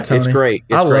pitch count, Tony. It's great.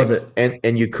 I love it.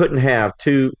 And you couldn't have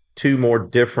two more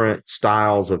different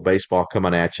styles of baseball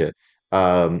coming at you.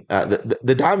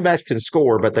 The Diamondbacks can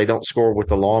score, but they don't score with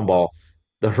the long ball.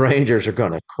 The Rangers are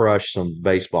going to crush some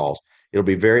baseballs. It'll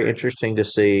be very interesting to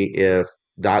see if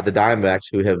the Diamondbacks,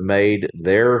 who have made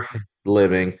their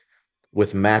living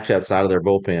with matchups out of their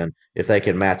bullpen, if they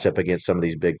can match up against some of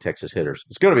these big Texas hitters.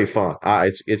 It's going to be fun.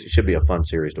 It should be a fun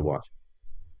series to watch.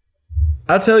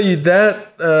 I'll tell you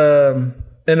that,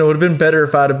 and it would have been better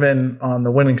if I'd have been on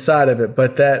the winning side of it,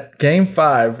 but that Game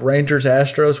 5,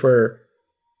 Rangers-Astros, where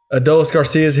Adolis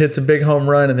Garcia hits a big home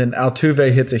run and then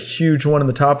Altuve hits a huge one in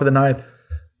the top of the ninth.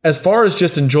 As far as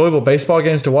just enjoyable baseball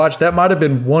games to watch, that might have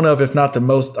been one of, if not the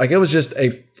most, like it was just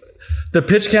the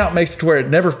pitch count makes it to where it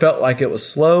never felt like it was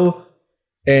slow,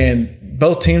 and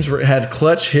both teams had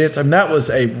clutch hits. I mean, that was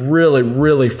a really,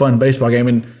 really fun baseball game,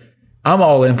 and I'm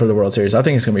all in for the World Series. I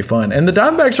think it's going to be fun. And the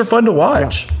Diamondbacks are fun to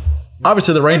watch. Yeah.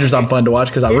 Obviously, the Rangers I'm fun to watch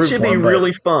because I root for them. It should be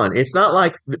really fun. It's not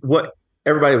like what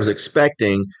everybody was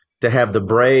expecting to have the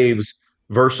Braves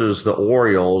versus the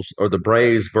Orioles or the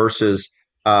Braves versus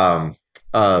the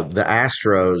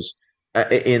Astros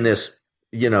in this,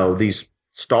 these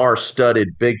star-studded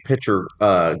big picture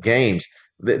games.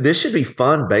 This should be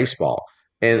fun baseball.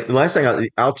 And the last thing,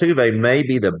 Altuve may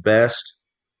be the best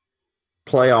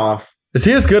playoff. Is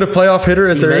he as good a playoff hitter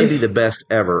as there is? He may be the best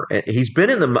ever. And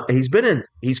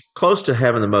he's close to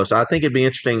having the most. I think it'd be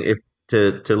interesting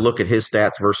to look at his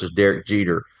stats versus Derek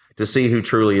Jeter to see who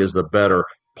truly is the better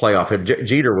playoff hitter.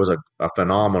 Jeter was a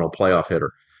phenomenal playoff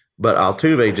hitter, but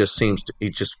Altuve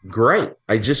he's just great.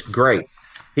 Just great.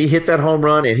 He hit that home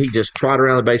run and he just trotted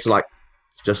around the bases like,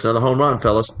 it's just another home run,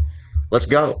 fellas. Let's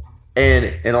go.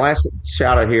 And the last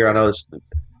shout out here, I know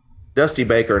Dusty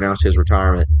Baker announced his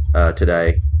retirement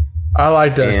today. I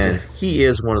like Dusty. And he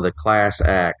is one of the class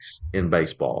acts in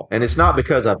baseball. And it's not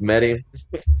because I've met him.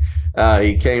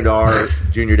 He came to our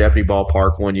junior deputy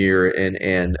ballpark one year,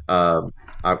 and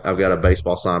I've got a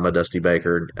baseball signed by Dusty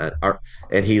Baker,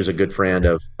 and he was a good friend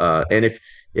of. And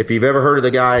if you've ever heard of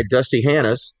the guy Dusty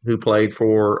Hannes, who played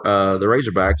for the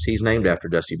Razorbacks, he's named after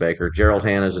Dusty Baker. Gerald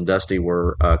Hannes and Dusty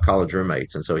were college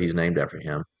roommates, and so he's named after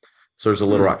him. So there's a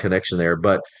Little Rock connection there.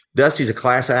 But Dusty's a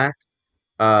class act,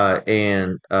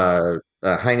 and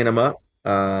hanging him up,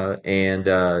 and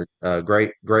a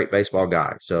great baseball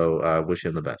guy. So wish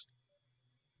him the best.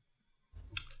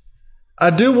 I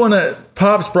do want to,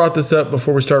 Pops brought this up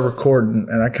before we start recording,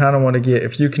 and I kind of want to get,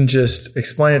 if you can just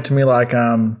explain it to me like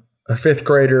I'm a fifth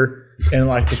grader in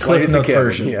like the Cliff Notes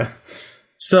version. Yeah.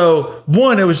 So,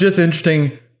 one, it was just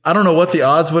interesting. I don't know what the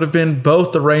odds would have been.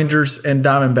 Both the Rangers and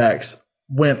Diamondbacks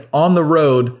went on the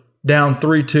road down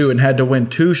 3-2 and had to win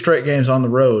 2 straight games on the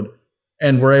road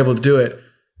and were able to do it.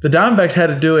 The Diamondbacks had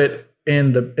to do it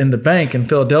in the bank in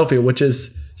Philadelphia, which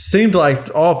seemed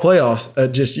like all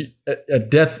playoffs, just a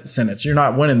death sentence. You're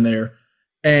not winning there.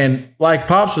 And like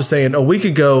Pops was saying, a week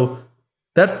ago,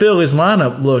 that Phillies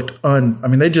lineup looked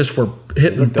they just were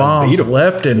hitting bombs unbeatable.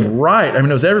 Left and right. I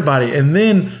mean, it was everybody. And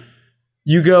then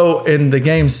you go in the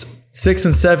games 6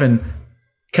 and 7,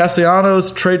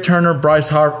 Castellanos, Trey Turner, Bryce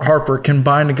Harper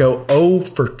combined to go 0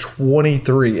 for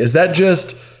 23. Is that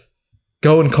just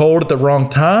going cold at the wrong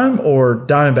time, or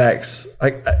Diamondbacks?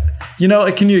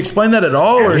 Can you explain that at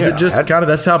all, or is it just kind of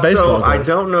that's how baseball goes? I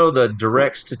don't know the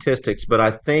direct statistics, but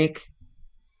I think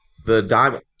the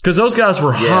Diamondbacks, because those guys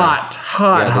were hot.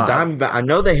 I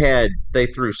know they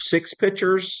threw 6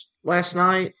 pitchers last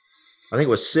night. I think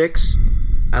it was 6.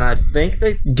 And I think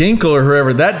Ginkel or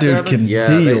whoever, that dude can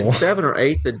deal. 7 or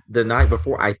 8 the night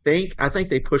before. I think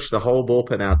they pushed the whole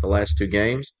bullpen out the last 2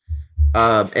 games.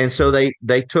 And so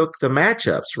they took the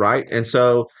matchups, right? And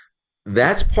so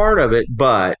that's part of it.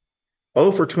 But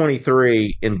 0 for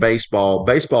 23 in baseball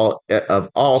of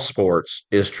all sports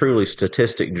is truly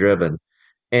statistic driven.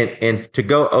 And to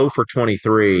go 0 for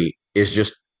 23 is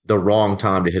just the wrong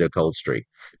time to hit a cold streak.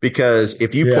 Because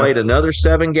if you played another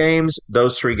 7 games,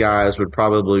 those 3 guys would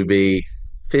probably be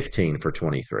 15 for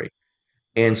 23.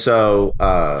 And so,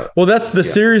 well, that's the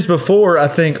series before. I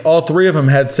think all three of them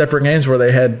had separate games where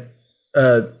they had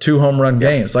 2 home run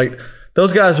games. Like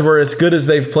those guys were as good as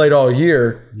they've played all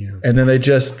year, and then they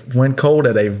just went cold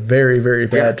at a very, very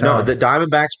bad time. No, the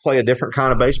Diamondbacks play a different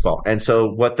kind of baseball, and so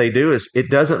what they do is it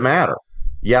doesn't matter.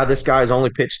 Yeah, this guy's only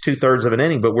pitched 2/3 of an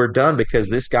inning, but we're done because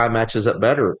this guy matches up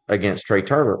better against Trey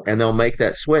Turner, and they'll make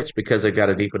that switch because they've got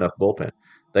a deep enough bullpen.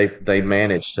 They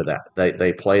manage to that.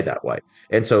 They play that way,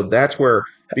 and so that's where,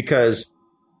 because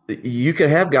you could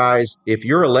have guys, if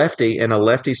you're a lefty and a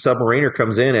lefty submariner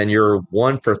comes in and you're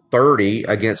 1 for 30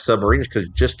 against submariners because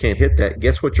you just can't hit that.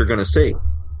 Guess what you're going to see?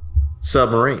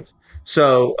 Submarines.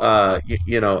 So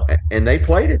and they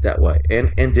played it that way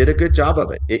and did a good job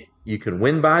of it. You can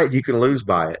win by it, you can lose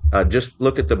by it. Just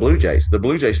look at the Blue Jays. The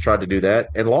Blue Jays tried to do that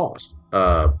and lost.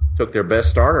 Took their best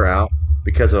starter out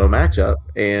because of a matchup,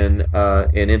 and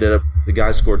ended up the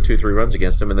guy scored 2-3 runs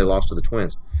against them, and they lost to the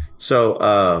Twins. So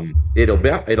it'll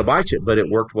bite you, but it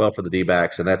worked well for the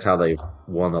D-backs, and that's how they've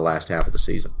won the last half of the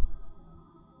season.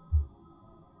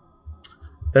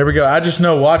 There we go. I just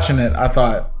know watching it, I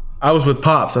thought I was with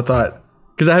Pops. I thought,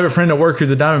 because I have a friend at work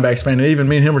who's a Diamondbacks fan, and even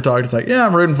me and him were talking. It's like, yeah,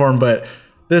 I'm rooting for him, but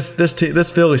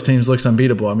this Phillies team looks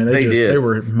unbeatable. I mean, they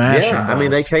were mashing. Yeah, balls. I mean,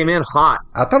 they came in hot.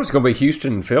 I thought it was going to be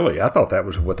Houston and Philly. I thought that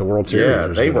was what the World Series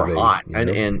was. They were be, hot,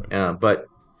 but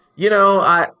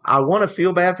I want to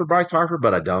feel bad for Bryce Harper,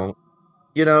 but I don't.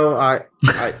 He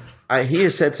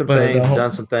has said some things, and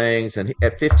done some things, and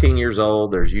at 15 years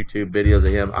old, there's YouTube videos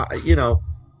of him.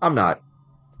 I'm not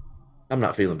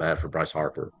feeling bad for Bryce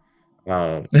Harper.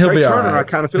 He'll Trey be Turner, all right. I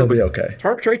kind of feel he'll be okay.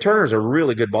 Trey Turner's a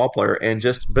really good ball player,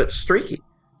 but streaky.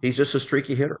 He's just a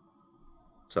streaky hitter.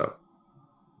 So.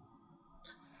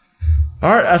 All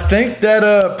right, I think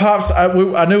that Pops.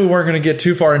 I knew we weren't going to get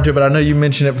too far into it, but I know you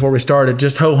mentioned it before we started.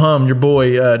 Just ho hum, your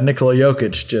boy Nikola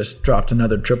Jokic just dropped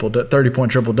another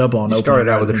 30-point triple double on. He started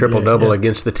out with a triple double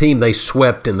against the team they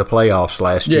swept in the playoffs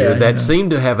last year. That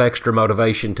seemed to have extra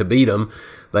motivation to beat them.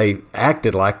 They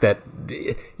acted like that,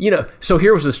 So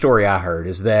here was the story I heard: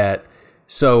 is that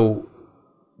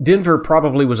Denver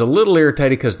probably was a little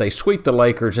irritated because they sweep the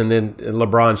Lakers, and then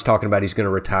LeBron's talking about he's going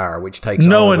to retire, which takes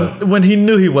when he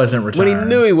knew he wasn't retiring. When he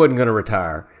knew he wasn't going to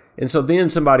retire. And so then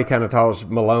somebody kind of calls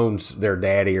Malone's their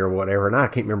daddy or whatever, and I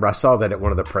can't remember. I saw that at one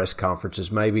of the press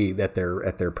conferences, maybe at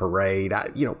their parade,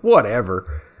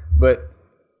 whatever. But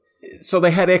so they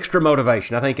had extra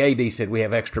motivation. I think AD said we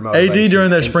have extra motivation. AD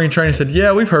during their spring training said,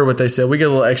 yeah, we've heard what they said. We get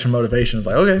a little extra motivation. It's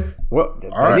like, okay. Well,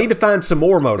 they need to find some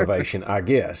more motivation, I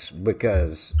guess,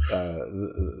 because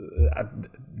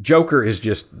Joker is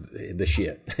just the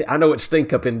shit. I know it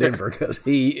stink up in Denver because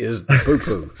he is the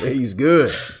poo-poo. He's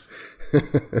good.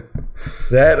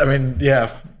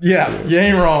 You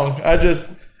ain't wrong.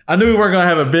 I knew we weren't going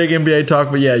to have a big NBA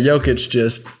talk, but yeah, Jokic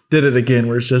just did it again,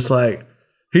 where it's just like,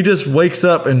 he just wakes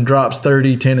up and drops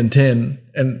 30, 10, and 10,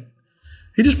 and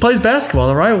he just plays basketball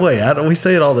the right way. We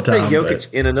say it all the time. Hey,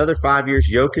 Jokic, in another 5 years,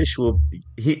 Jokic will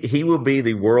be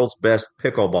the world's best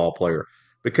pickleball player,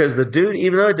 because the dude,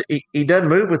 even though he doesn't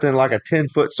move within like a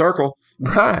 10-foot circle,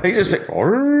 right? He just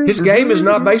his game is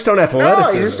not based on athleticism.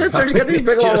 No, he just sits there. He's got these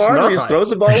big long arms. He just throws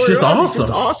the ball. It's just awesome. It's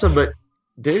just awesome. But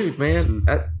dude, man,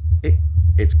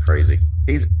 it's crazy.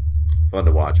 He's fun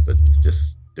to watch, but it's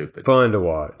just stupid. Fun to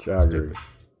watch. I agree.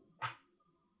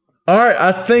 All right,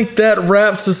 I think that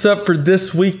wraps us up for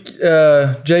this week,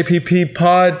 JPP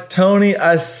Pod. Tony,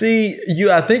 I see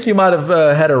you. I think you might have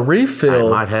had a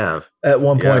refill. I might have at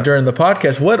one point during the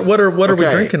podcast. What are we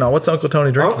drinking on? What's Uncle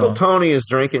Tony drinking on? Uncle Tony is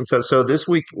drinking. So this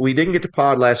week we didn't get to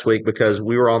pod last week because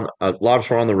we were a lot of us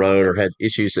were on the road or had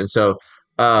issues, and so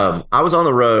I was on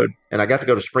the road and I got to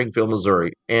go to Springfield,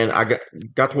 Missouri, and I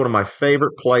got to one of my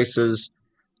favorite places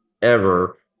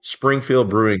ever,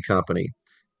 Springfield Brewing Company.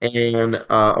 And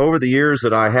over the years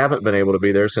that I haven't been able to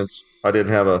be there, since I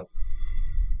didn't have a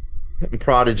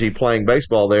prodigy playing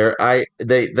baseball there,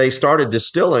 they started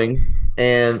distilling,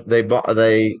 and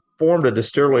they formed a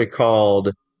distillery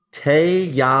called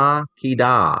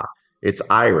Teyakida. It's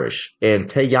Irish, and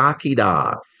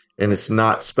Teyakida, and it's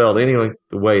not spelled anyway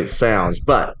the way it sounds,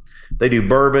 but they do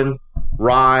bourbon,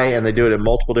 rye, and they do it in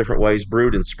multiple different ways,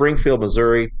 brewed in Springfield,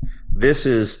 Missouri. This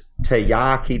is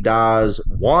Teyakida's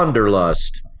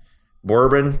Wanderlust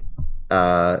bourbon,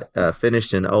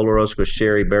 finished in Oloroso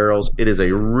sherry barrels. It is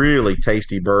a really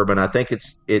tasty bourbon. I think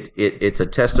it's a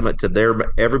testament to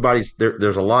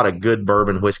there's a lot of good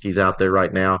bourbon whiskeys out there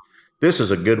right now. This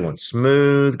is a good one.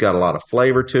 Smooth, got a lot of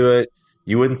flavor to it.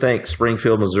 You wouldn't think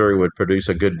Springfield, Missouri would produce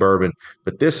a good bourbon,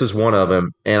 but this is one of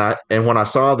them. And when I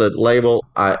saw the label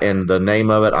and the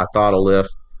name of it, I thought of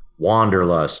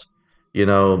Wanderlust.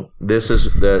 this is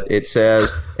it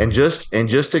says, and just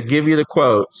to give you the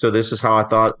quote, so this is why I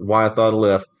thought of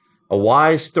Lift. A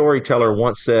wise storyteller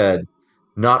once said,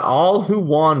 "Not all who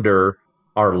wander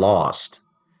are lost."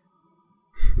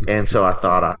 And so I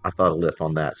thought of Lift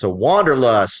on that. So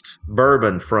Wanderlust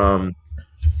bourbon from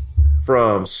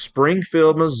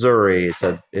Springfield, Missouri.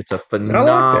 It's a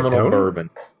phenomenal bourbon.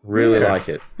 Really like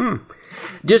it.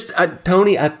 Just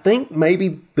Tony, I think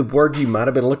maybe the word you might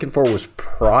have been looking for was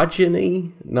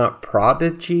progeny, not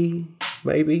prodigy.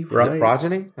 Maybe, right? Is it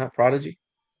progeny, not prodigy?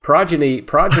 Progeny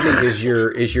is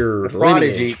your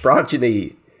prodigy.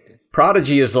 Lineage.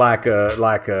 Prodigy is like a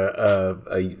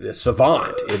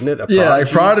savant, isn't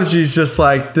it? Prodigy is just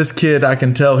like this kid. I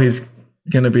can tell he's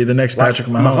going to be the next Patrick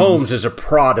Mahomes. Mahomes is a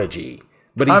prodigy,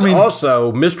 but he's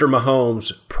also Mr.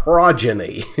 Mahomes'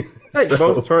 progeny. So,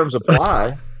 both terms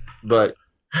apply, but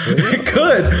it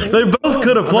could. They both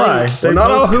could apply. Not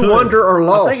all who wander are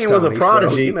lost. I think he was a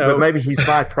prodigy, but maybe he's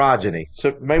my progeny.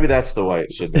 So maybe that's the way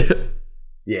it should be.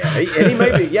 Yeah, he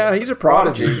may be. Yeah, he's a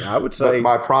prodigy. I would say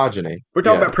my progeny. We're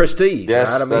talking about prestige. Yes,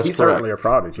 right? I mean, that's he's correct. Certainly a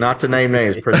prodigy. Not to name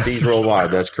names, prestige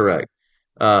worldwide. That's correct.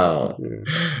 Okay.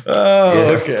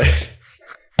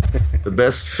 The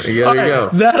best. Yeah, there you go.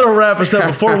 That'll wrap us up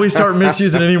before we start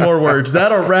misusing any more words.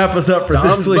 That'll wrap us up for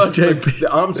this week's JP. The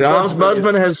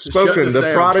ombudsman has spoken.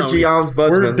 The prodigy ombudsman.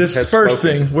 We're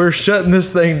dispersing. We're shutting this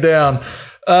thing down.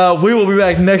 We will be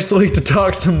back next week to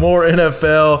talk some more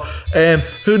NFL and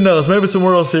who knows, maybe some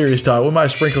World Series talk. We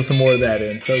might sprinkle some more of that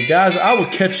in. So, guys, I will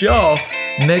catch y'all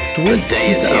next week.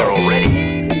 Peace out. already.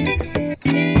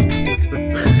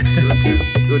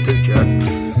 Two, Chuck.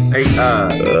 Hey,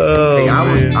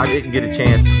 I didn't get a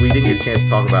chance. We didn't get a chance to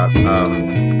talk about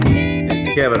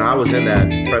Kevin. I was in that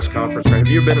press conference room. Have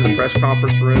you ever been in the press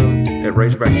conference room at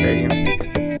Razorback Stadium?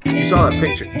 You saw that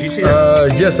picture. Did you see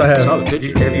that? Yes, I have.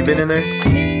 Have you been in there?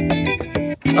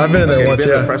 I've been in there once,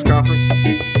 been in the press conference?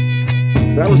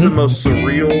 That was the most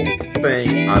surreal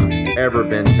thing I've ever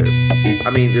been to.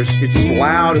 I mean, it's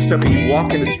loud and stuff, and you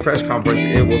walk into this press conference,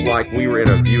 and it was like we were in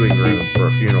a viewing room for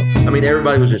a funeral. I mean,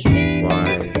 everybody was just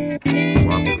quiet,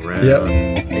 walking around,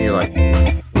 and you're like,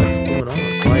 what's going on?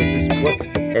 Why is this? What?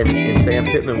 And Sam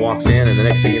Pittman walks in, and the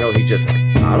next thing you know, he's just like,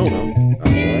 I don't know.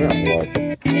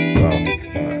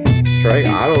 Trey,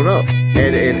 I don't know.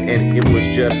 And it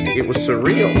was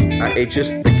surreal.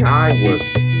 The guy was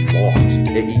lost.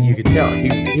 You could tell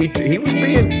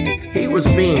he was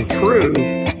being true.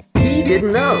 He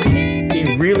didn't know.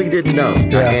 He really didn't know.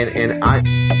 Yeah. And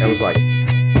I was like,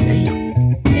 damn,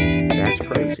 that's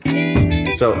crazy.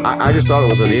 So I just thought it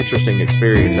was an interesting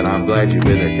experience, and I'm glad you've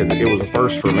been there because it was a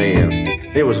first for me, and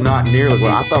it was not nearly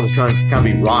what I thought. It was going to kind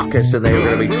of be raucous, and they were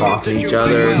going to be talking to each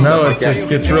other. And no, it just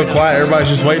gets real quiet. Everybody's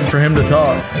just waiting for him to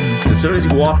talk. As soon as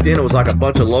he walked in, it was like a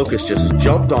bunch of locusts just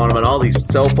jumped on him, and all these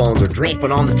cell phones are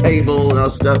dropping on the table and all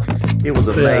this stuff. It was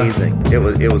amazing. Yeah.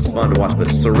 It was fun to watch, but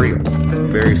surreal,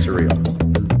 very surreal.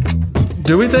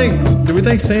 Do we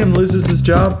think Sam loses his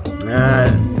job?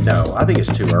 No, I think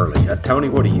it's too early. Tony,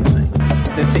 what do you think?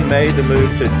 Since he made the move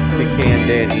to can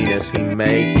Dan Enos, he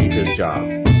may keep his job.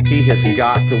 He has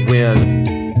got to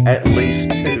win at least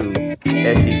 2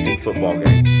 SEC football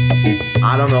games.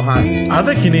 I don't know how. I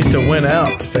think he needs to win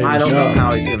out to save his job. I don't know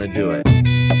how he's going to do it.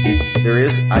 There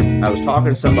is. I was talking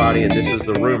to somebody, and this is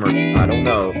the rumor. I don't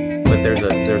know, but there's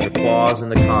a clause in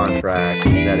the contract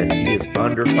that if he is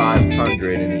under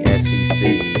 500 in the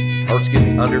SEC, or excuse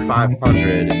me, under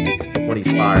 500 when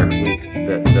he's fired,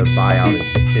 the buyout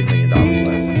is $10 million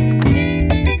less.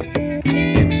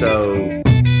 And so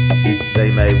they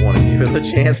may want to give him the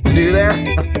chance to do that.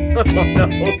 I don't know.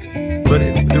 But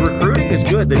the recruiting is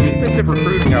good. The defensive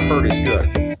recruiting, I've heard, is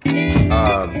good.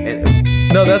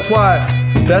 No, that's why.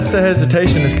 That's the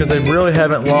hesitation, is because they really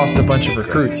haven't lost a bunch of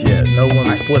recruits yet. No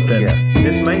one's flipping. Yeah.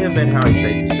 This may have been how he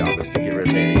saved his job, is to get rid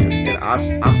of Danny. And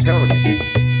I'm telling you,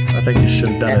 I think he should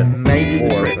have done it maybe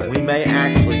before. We may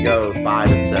actually go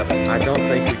 5-7. I don't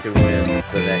think we can win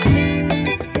the next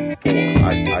 4.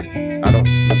 I don't.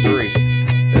 Missouri's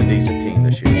a decent team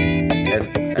this year.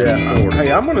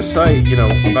 Hey, I'm going to say,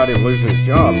 about him losing his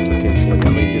job potentially. I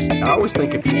mean, I always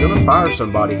think if you're going to fire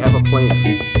somebody, have a plan.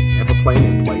 Have a plan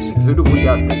in place. And who do we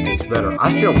got thinks it's better? I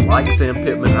still like Sam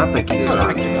Pittman. I think he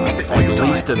deserves at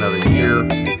least another year.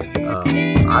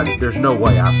 There's no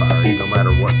way I fire him, no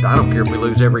matter what. I don't care if we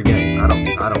lose every game. I don't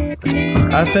think we fire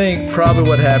him. I think probably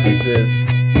what happens is,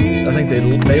 I think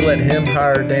they let him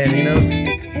hire Dan Enos.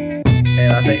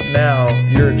 And I think now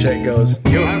Yurachek goes,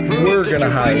 we're going to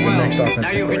hire the next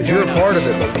offensive coordinator. You're a part of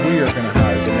it, but we are going to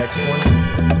hire the next one.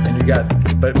 And you got,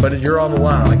 but you're on the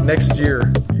line. Like next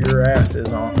year, your ass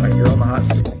is on. Like you're on the hot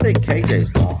seat. I think KJ's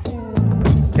gone.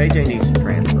 KJ needs to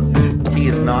transfer. He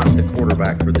is not the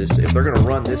quarterback for this. If they're going to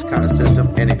run this kind of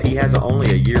system, and if he has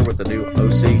only a year with the new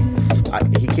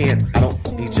OC, he can't.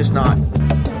 He's just not.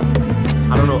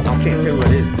 I don't know. I can't tell you what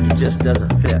it is. He just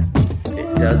doesn't fit.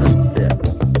 It doesn't fit.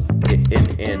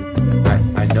 And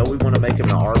I know we want to make him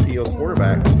an RPO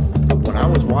quarterback, but when I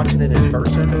was watching it in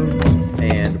person,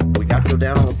 and we got to go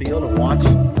down on the field and watch,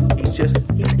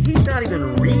 he's not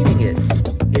even reading it.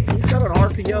 If he's got an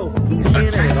RPO, he's in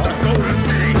it at all.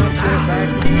 He's not pulling back.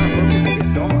 He's not looking. It's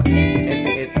gone.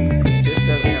 And he just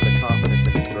doesn't have the confidence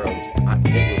in his throws.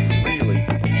 It was really.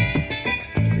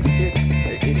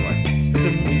 Anyway,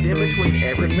 he's in between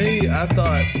everything. To me, I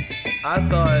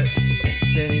thought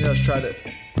Dan Enos tried to.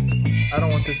 I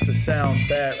don't want this to sound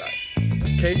bad.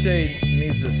 KJ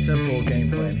needs a simple game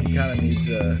plan. He kind of needs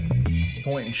a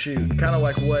point and shoot, kind of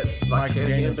like what Mike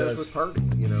McDaniel does with Purdy.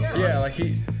 You know, yeah, like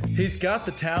he's got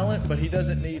the talent, but he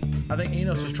doesn't need. I think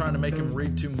Enos was trying to make him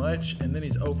read too much, and then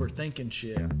he's overthinking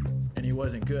shit, and he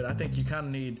wasn't good. I think you kind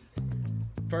of need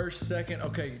first, second.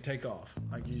 Okay, you take off.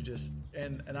 Like you just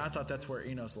and I thought that's where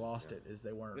Enos lost it, is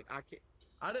they weren't.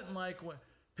 I didn't like when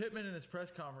Pittman in his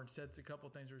press conference said a couple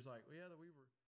things where he's like, well, yeah, we were.